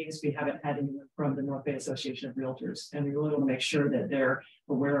committee meetings, we haven't had anyone from the North Bay Association of Realtors, and we really want to make sure that they're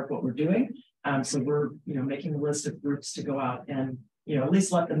aware of what we're doing. So we're, making a list of groups to go out and, at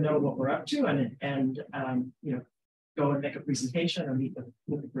least let them know what we're up to, and go and make a presentation or meet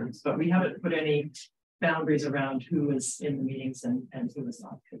with the groups. But we haven't put any boundaries around who is in the meetings and who is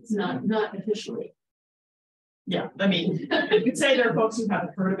not. Not officially. Yeah, I mean, you could say there are folks who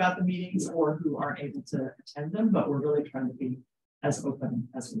haven't heard about the meetings or who aren't able to attend them, but we're really trying to be as open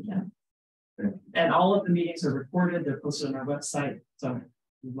as we can. Okay. And all of the meetings are recorded, they're posted on our website. So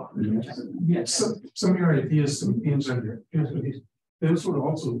yeah, some of your ideas, some themes under those were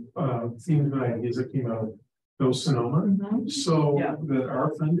also themes and ideas that came out of those Sonoma. So that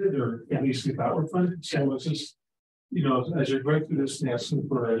are funded, or at least we thought were funded. So it's just, as you're going through this and asking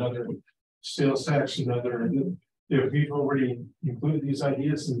for another sales tax, if we've already included these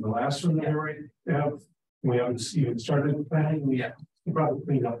ideas in the last one that we already have, we haven't even started the planning. We probably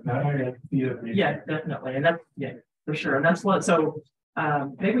clean up that. Yeah, definitely. And that's, for sure. And that's what, so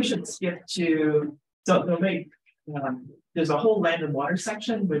maybe we should skip to, so there's a whole land and water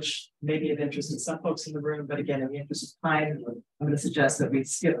section, which may be of interest to some folks in the room, but again, in the interest of time, I'm going to suggest that we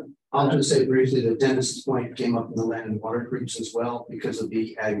skip. I'll just say briefly that Dennis's point came up in the land and water groups as well because of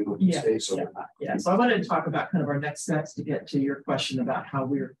the ag open space. So I wanted to talk about kind of our next steps to get to your question about how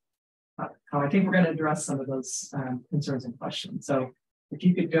I think we're going to address some of those concerns and questions. So if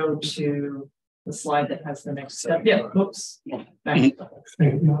you could go to the slide that has the next step. Yeah, oops. Back.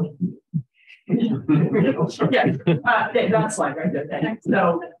 That slide right there.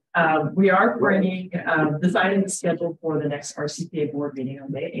 So we are bringing this item is scheduled for the next RCPA board meeting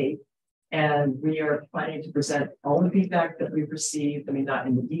on May 8th. And we are planning to present all the feedback that we've received. I mean, not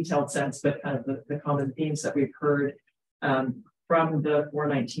in the detailed sense, but kind of the common themes that we've heard from the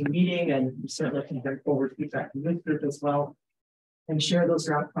 419 meeting. And we certainly can bring forward feedback from this group as well, and share those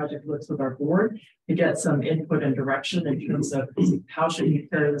draft project lists with our board to get some input and direction in terms of how should we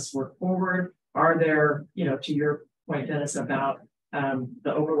carry this work forward. Are there, to your point, Dennis, about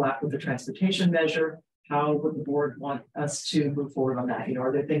the overlap with the transportation measure? How would the board want us to move forward on that?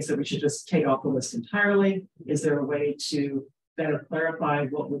 Are there things that we should just take off the list entirely? Is there a way to better clarify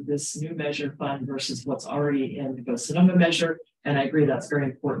what would this new measure fund versus what's already in the Sonoma measure? And I agree that's very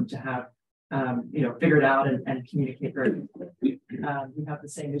important to have, figured out and communicate very quickly. We have the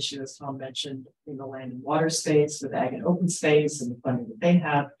same issue as Tom mentioned in the land and water space with ag and open space and the funding that they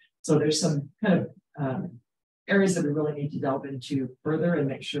have. So there's some kind of areas that we really need to delve into further and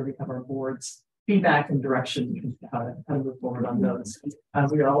make sure we have our board's feedback and direction how to move forward on those.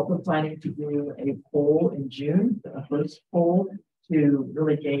 We are also planning to do a poll in June, a first poll to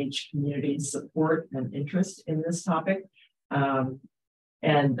really gauge community support and interest in this topic.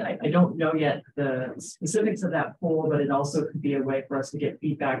 And I don't know yet the specifics of that poll, but it also could be a way for us to get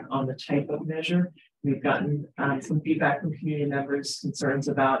feedback on the type of measure. We've gotten some feedback from community members, concerns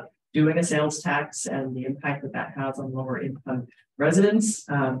about doing a sales tax and the impact that has on lower income residents.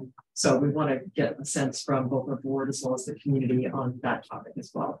 So we want to get a sense from both our board as well as the community on that topic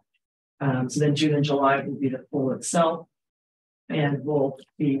as well. So then June and July will be the poll itself. And we'll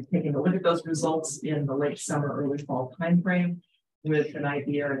be taking a look at those results in the late summer, early fall timeframe, with an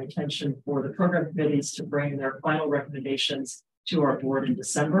idea and intention for the program committees to bring their final recommendations to our board in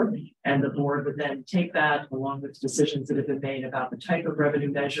December. And the board would then take that along with decisions that have been made about the type of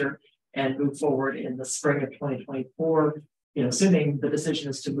revenue measure and move forward in the spring of 2024, assuming the decision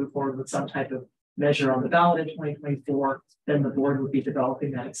is to move forward with some type of measure on the ballot in 2024, then the board would be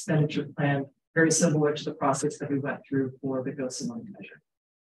developing that expenditure plan, very similar to the process that we went through for the Sonoma measure.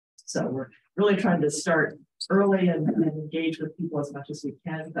 So we're really trying to start early and engage with people as much as we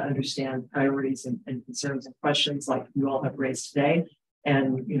can to understand priorities and concerns and questions like you all have raised today.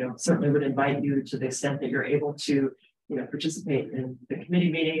 And, certainly would invite you to the extent that you're able to, participate in the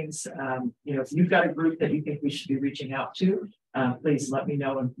committee meetings. If you've got a group that you think we should be reaching out to, please let me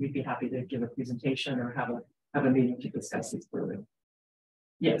know and we'd be happy to give a presentation or have a meeting to discuss this further.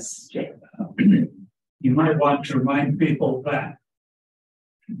 Yes, Jake. You might want to remind people that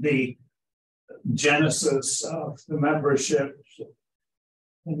the genesis of the membership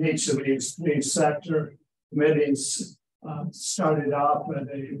in each of these sector committees started off at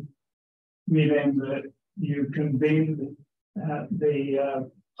a meeting that you convened at the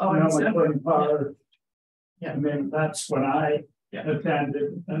Sonoma Power. Yeah, I mean, that's when I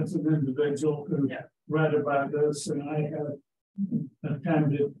attended as an individual who read about this, and I have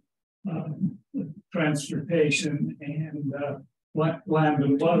attended transportation and land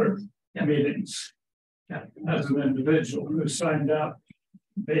and water meetings as an individual who signed up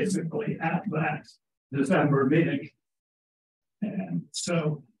basically at that December meeting. And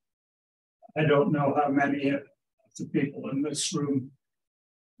so I don't know how many of the people in this room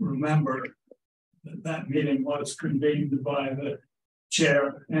remember that that meeting was convened by the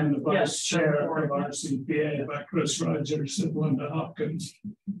chair and the vice chair of RCPA, by Chris Rogers and Linda Hopkins.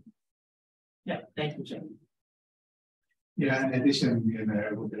 Yeah, thank you, Jim. Yeah, in addition, you know,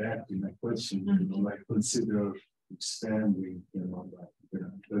 I would add to my question, you know, like consider expanding, you know, like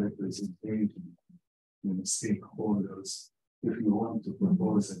the representation, you know, stakeholders. If you want to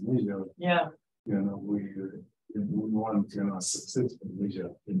propose a measure, you know, we want, you know, a successful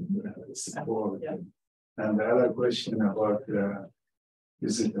measure in support. And the other question about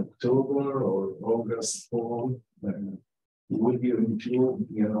is it October or August fall? Would you include,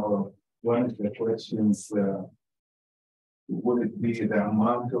 you know, one of the questions, would it be the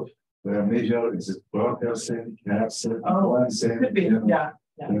amount of the measure? Is it 12%, half-cent, 1 cent? Could be, you know, yeah.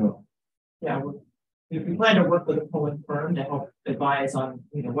 You know, Yeah, we plan to work with a polling firm to help advise on,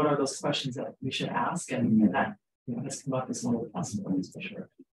 you know, what are those questions that we should ask, and that, you know, has come up as one of the possibilities for sure.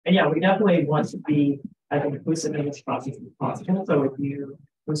 And yeah, we definitely want to be as inclusive in this process as possible. So if you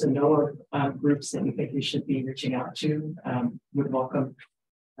there's a know of groups that you think we should be reaching out to, would welcome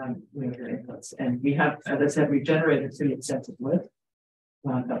you know, your inputs. And we have, as I said, we've generated a pretty extensive list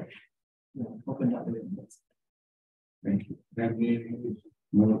that, you know, opened up the inputs. Thank you. Any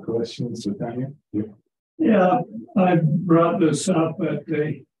more questions, Tanya? Yeah, I brought this up at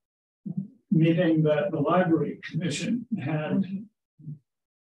the meeting that the Library Commission had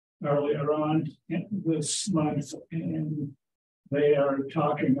earlier on this month, and they are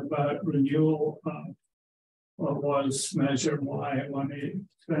talking about renewal of what was Measure Y money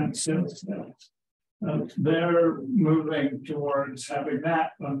expenses. They're moving towards having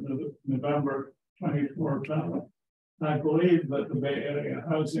that on the November 24 ballot. I believe that the Bay Area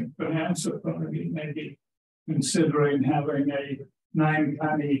Housing Finance Authority may be considering having a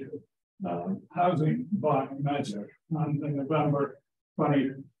 9-county housing bond measure on the November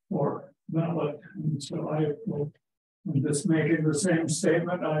 24 ballot. And so I'm just making the same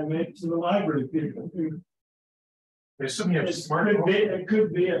statement I made to the library people. I assume you have smart. It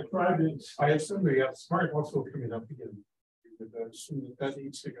could be a private. I assume we have smart also coming up again. That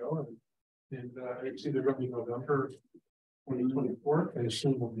needs to go, and it's either going to be November 2024, and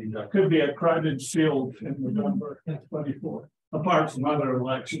soon will be done. Could be a crowded field in November 24, apart from other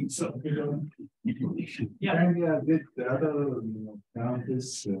elections. So you know. Did the other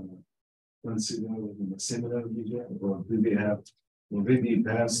counties consider a similar measure, or do they have already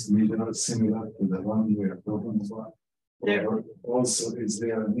passed measure similar to the one we are talking about? Or also, is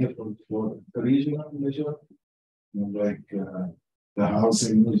there an effort for the regional measure, you know, like the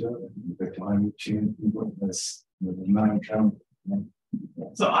housing measure, the climate change, the 9-county?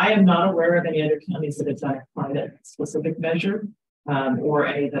 So I am not aware of any other counties that have done a climate specific measure, or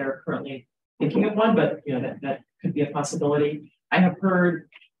any that are currently thinking of one, but you know, that could be a possibility. I have heard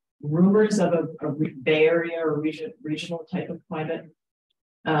rumors of a Bay Area or regional type of climate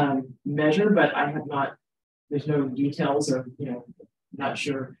measure, but I have not, there's no details, or, you know, not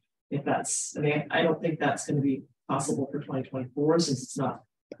sure if that's, I mean, I don't think that's going to be possible for 2024, since it's not,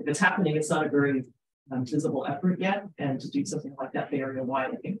 if it's happening, it's not a very visible effort yet. And to do something like that Bay Area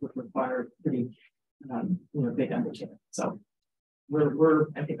wide, I think would require pretty, you know, big undertaking. So we're,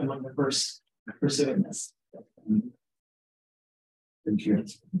 I think, among the first pursuing this. Thank you.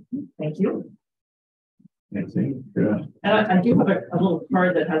 Thank you. I think, and I do have a little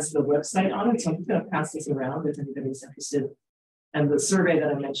card that has the website on it, so I'm just going to pass this around if anybody's interested. And the survey that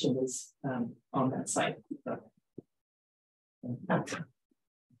I mentioned is on that site. So.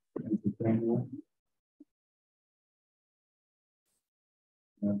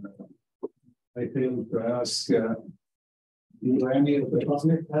 I think to ask, do any of the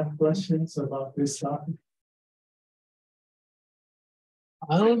public have questions about this topic?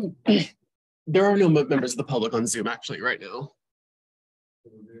 There are no members of the public on Zoom actually right now.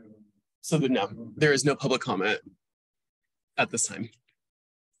 So no, there is no public comment at this time.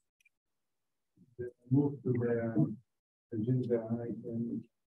 Move to the agenda item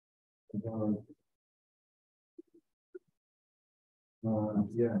about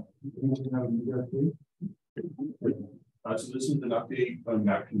so this is an update going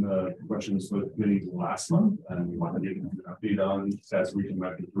back from the questions for the committee last month, and we want to give an update on SAS Region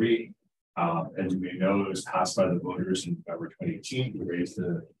Method 3. As you may know, it was passed by the voters in November 2018 to raise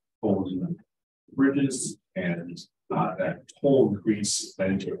the goals in the bridges, and that whole increase that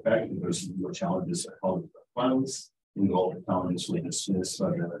into effect, and there's some more challenges that help with the funds. And all the challenges we dismissed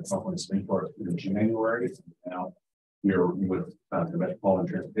at some point in January. Now we're with the Metropolitan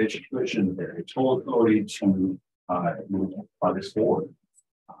Transportation Commission, their toll authority to move projects forward.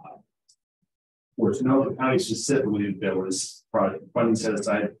 For to know the county specifically, there was funding set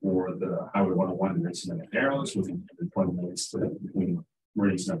aside for the Highway 101 and Richmond and Arrows, with 20 million split between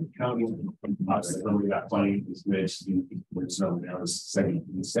Marin Sonoma County. Some of that funding is made to do Marin Sonoma Arrows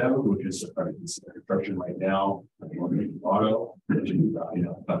 77, which is under construction right now. Auto, which is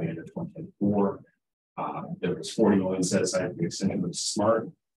by the end of 2024. There was 40 million set aside for the extension of SMART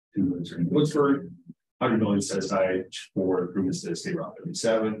to Missouri and Woodford, 100 million set aside for improvements to State Route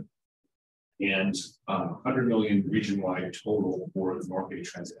 37. And 100 million region-wide total for the North Bay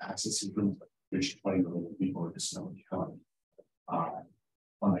Transit Access Improvement, which 20 million people in Sonoma County.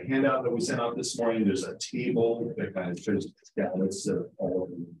 On the handout that we sent out this morning, there's a table that kind of shows the status of all of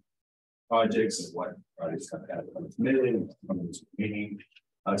the projects and what projects have had committed and remaining.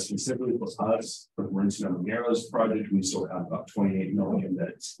 Specifically for us, for the Marin Sonoma Narrows project, we still have about 28 million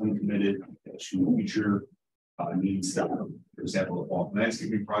that's uncommitted to future needs. For example, all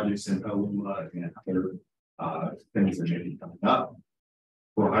landscaping projects in Petaluma and other things that may be coming up.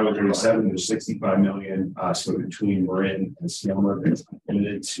 For Highway 37, there's 65 million split between Marin and Sonoma that's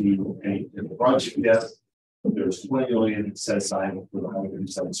committed to any project yet. There's 20 million set aside for the Highway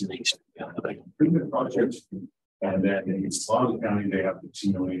 37 improvement project. And then in Sonoma County, they have the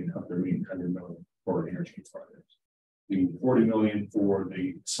 2 million of their 800 million for energy projects. The 40 million for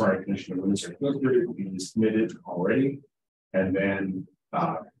the Smart Commission of Minister is committed already. And then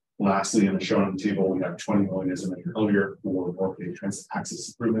lastly, in the shown on the table, we have 20 million, as I mentioned earlier, for North Bay Transit Access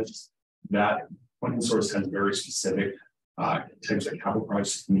Improvements. That funding source has very specific types of capital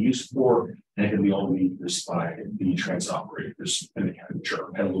projects can be used for, and it can be only used by the transit operators in the county,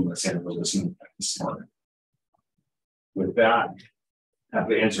 Petaluma, Santa Rosa, and Smart. With that,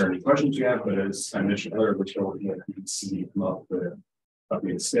 happy to answer any questions you have, but as I mentioned earlier, we're still looking at PDC come up with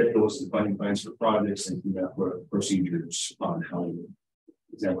updated schedules and funding plans for projects and come up with procedures on how to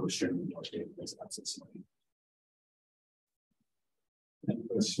example distribute more state access money. Any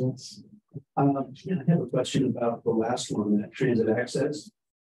questions? Yeah, I have a question about the last one, that transit access.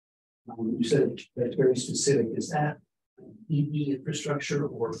 You said that's very specific. Is that EV infrastructure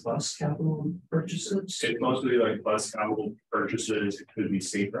or bus capital purchases? It's mostly like bus capital purchases. It could be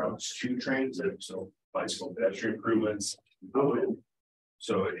safe routes to transit, so bicycle pedestrian improvements.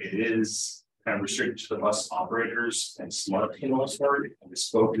 So it is kind of restricted to the bus operators and Smart in most part. And this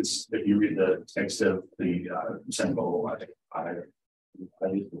focus, if you read the text of the Senate bill,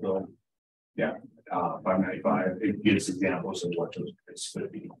 yeah, 595, it gives examples of what those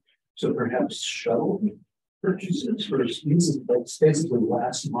could be. So perhaps shuttle purchases for it's basically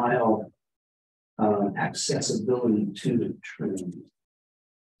last mile accessibility to the train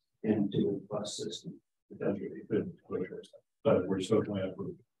and to the bus system. That's really good, but we're still coming up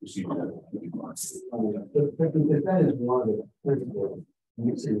with procedure. If that is one of the principal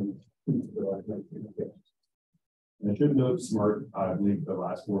missing pieces of I should note Smart, I believe the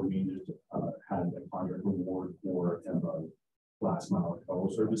last board meeting had a contract award for last mile shuttle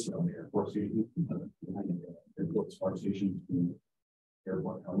service from the airport station, airport Smart station to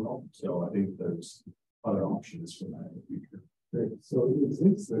airport terminal. So I think there's other options for that in the future. Great. So is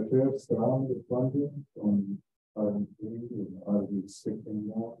this the first round of funding on RCPA, or are we expecting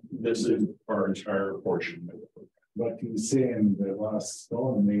more? This is our entire portion of it. But you say in the last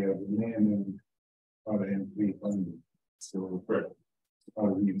storm they have remaining RCPA funding. So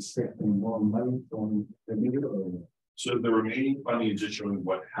are we expecting more money from the meter? So the remaining funding is just showing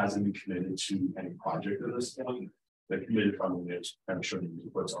what hasn't been committed to any project at this point. The committed funding is kind of showing you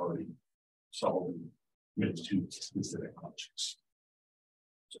what's already solved and committed to specific projects.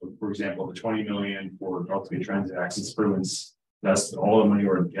 So for example, the 20 million for North Bay Transit Access Improvements, that's all the money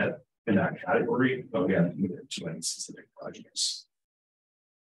we're going to get in that category, but we haven't committed to any specific projects.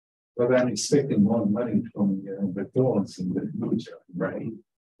 But I'm expecting more money from the tolls in the future, right?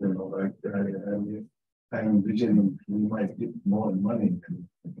 You know, like I envision we might get more money.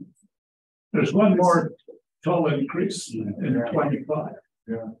 There's one more toll increase in 25.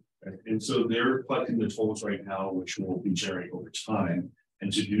 Yeah. And so they're collecting the tolls right now, which will be generated over time.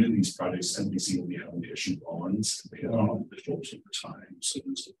 And to do these projects, NBC will be having to issue bonds and pay off the tolls over time. So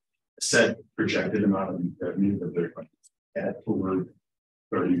there's a set projected amount of revenue that they're going to add over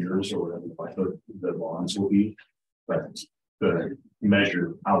 30 years or whatever the bonds will be. But the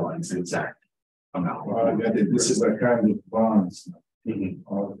measure outlines the exact amount. This is a kind of bonds.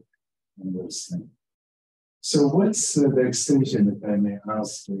 understand. So what's the extension, if I may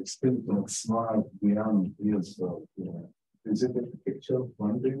ask, the extension of smart beyond years of, is it a picture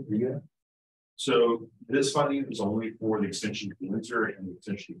funding here? So this funding is only for the extension to Windsor and the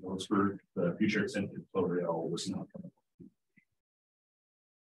extension to Millersburg. The future extension to Cloverdale was not coming.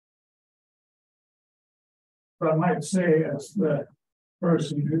 But I might say, as the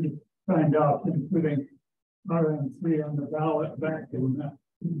person who signed off and putting RM3 on the ballot back in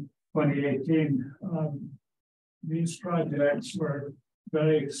 2018, these projects were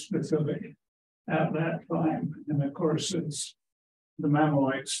very specific at that time. And of course, as the memo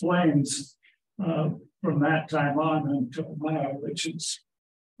explains, from that time on until now, which is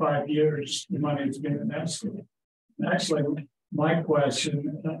 5 years, the money's been invested. Actually, my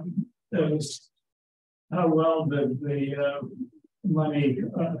question is, how well did the money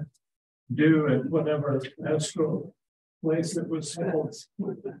do at whatever escrow place it was held?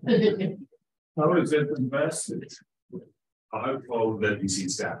 How is it invested? I would follow the DC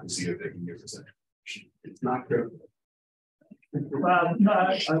staff to see if they can give us information. It's not critical. Well, no,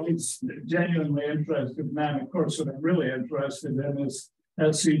 I was genuinely interested, man. Of course, what I'm really interested in is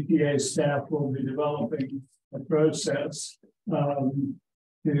SCTA staff will be developing a process to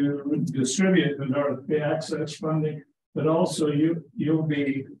distribute the RCPA access funding, but also you'll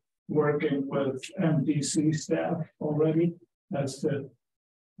be working with MDC staff already as to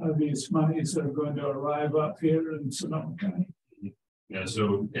how these monies are going to arrive up here in Sonoma County. Yeah,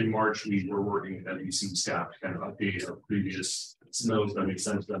 so in March, we were working with NBC staff to kind of update our previous notes that made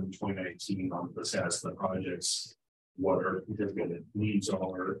sense to them in 2019 on the status of the projects, what our significant needs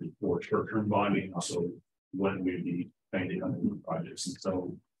are for short-term bonding, also when we'd be finding on new projects. And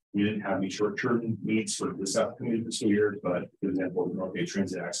so we didn't have any short-term needs for this upcoming fiscal year, but for example, the Bodega Bay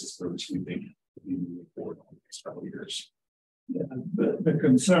Transit access service, we think we move forward on the next couple of years. Yeah, the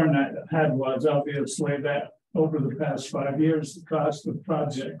concern I had was obviously that over the past 5 years, the cost of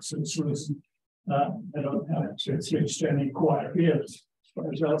projects has risen. I don't have it's reached any quiet years as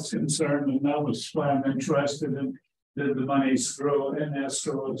far as that's concerned, and that was why I'm interested in did the monies grow in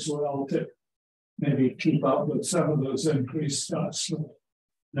escrow as well to maybe keep up with some of those increased costs. So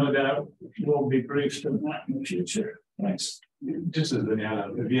no doubt we'll be briefed on that in the future. Thanks. Just as an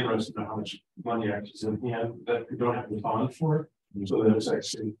add-on, it'd be interesting to know how much money actually is in hand that we don't have to bond for. So there's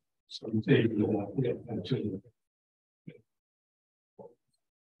actually some savings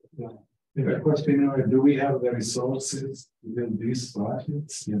The question is, do we have the resources within these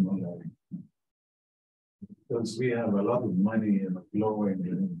projects? Because we have a lot of money flowing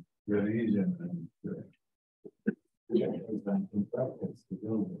in the region and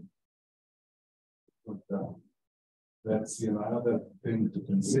that's another thing to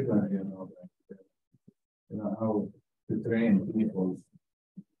consider. How to train people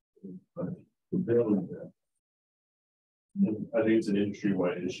to build that. I think it's an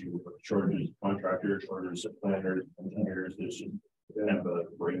industry-wide issue with shortages of contractors, shortages of planners, engineers. There's just kind of a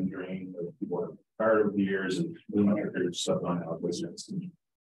brain drain of people are tired over the years and contractors stuff on out wizards.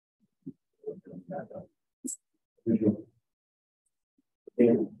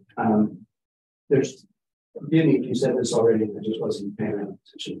 There's, forgive me if you said this already, I just wasn't paying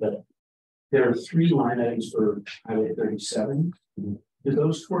attention, but there are 3 line items for Highway 37. Do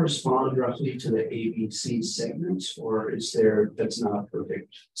those correspond roughly to the ABC segments, or is there, that's not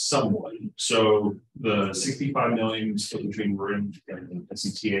perfect? Somewhat. So the 65 million split between Marin and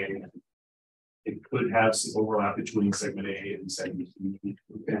SCTA, it could have some overlap between segment A and segment B.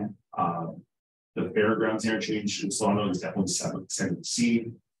 Okay. The fairgrounds interchange in Solano is definitely segment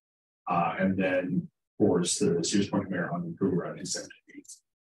C. And then, of course, the Sears Point Marathon improvement is segment B.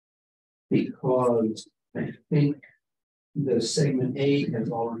 Because I think the segment A has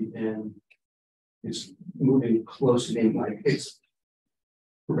already been, it's moving close to being like, it's,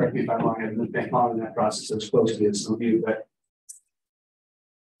 correct me if I'm wrong, I haven't been following that process as closely as some of you, but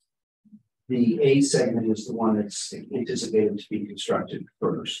the A segment is the one that's anticipated to be constructed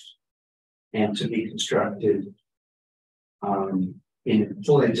first and to be constructed in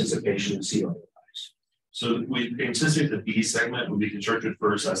full anticipation of sea level rise. So we anticipate the B segment will be constructed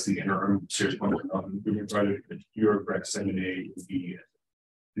first. That's the interim Sears Point improvement project. But you're correct, segment A will be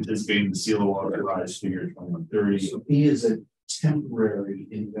anticipating the sea level rise to year 2130. So B is a temporary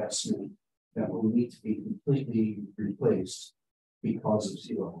investment that will need to be completely replaced because of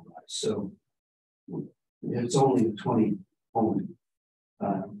sea level rise. So it's only $20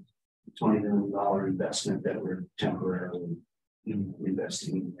 million investment that we're temporarily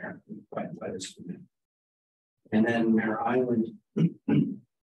investing in there by this committee. And then Mare Island, I'm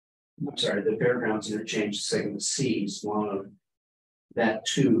sorry, the fairgrounds interchange segment C is one of that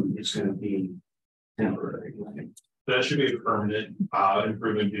too is going to be temporary. That should be a permanent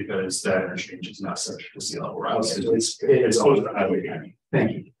improvement because that interchange is not subject to sea level rise. Okay, so It's close to the highway county.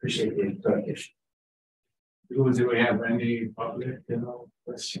 Thank you. Appreciate the clarification. Do we have any public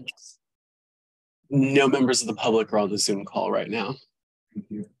questions? No members of the public are on the Zoom call right now. Thank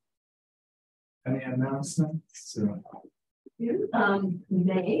you. Any announcements?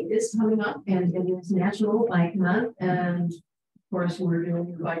 May is coming up and it is National Bike Month, and of course we're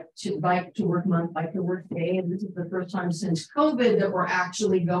doing bike to work month, bike to work day, and this is the first time since COVID that we're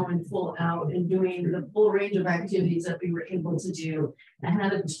actually going full out and doing the full range of activities that we were able to do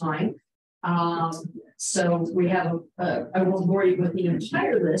ahead of time. So we have I won't bore you with the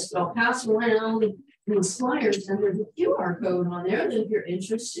entire list, but I'll pass around these flyers, and there's a QR code on there that if you're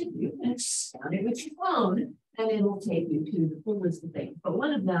interested, you can scan it with your phone and it'll take you to the full list of things. But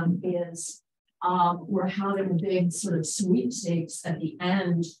one of them is we're having a big sort of sweepstakes at the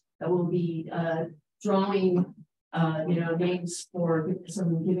end that will be drawing names for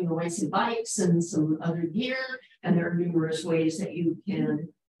some giving away some bikes and some other gear, and there are numerous ways that you can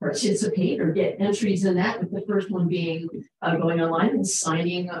participate or get entries in that, with the first one being going online and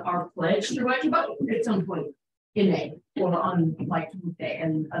signing our pledge to ride your bike at some point in May or on Bike Day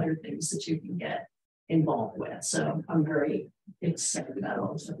and other things that you can get involved with. So I'm very excited about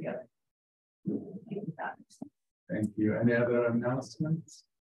all this stuff together. Thank you. Any other announcements?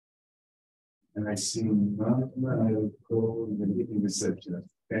 And I see none. I will go the meeting reception.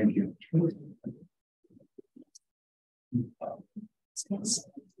 Thank you. Thanks.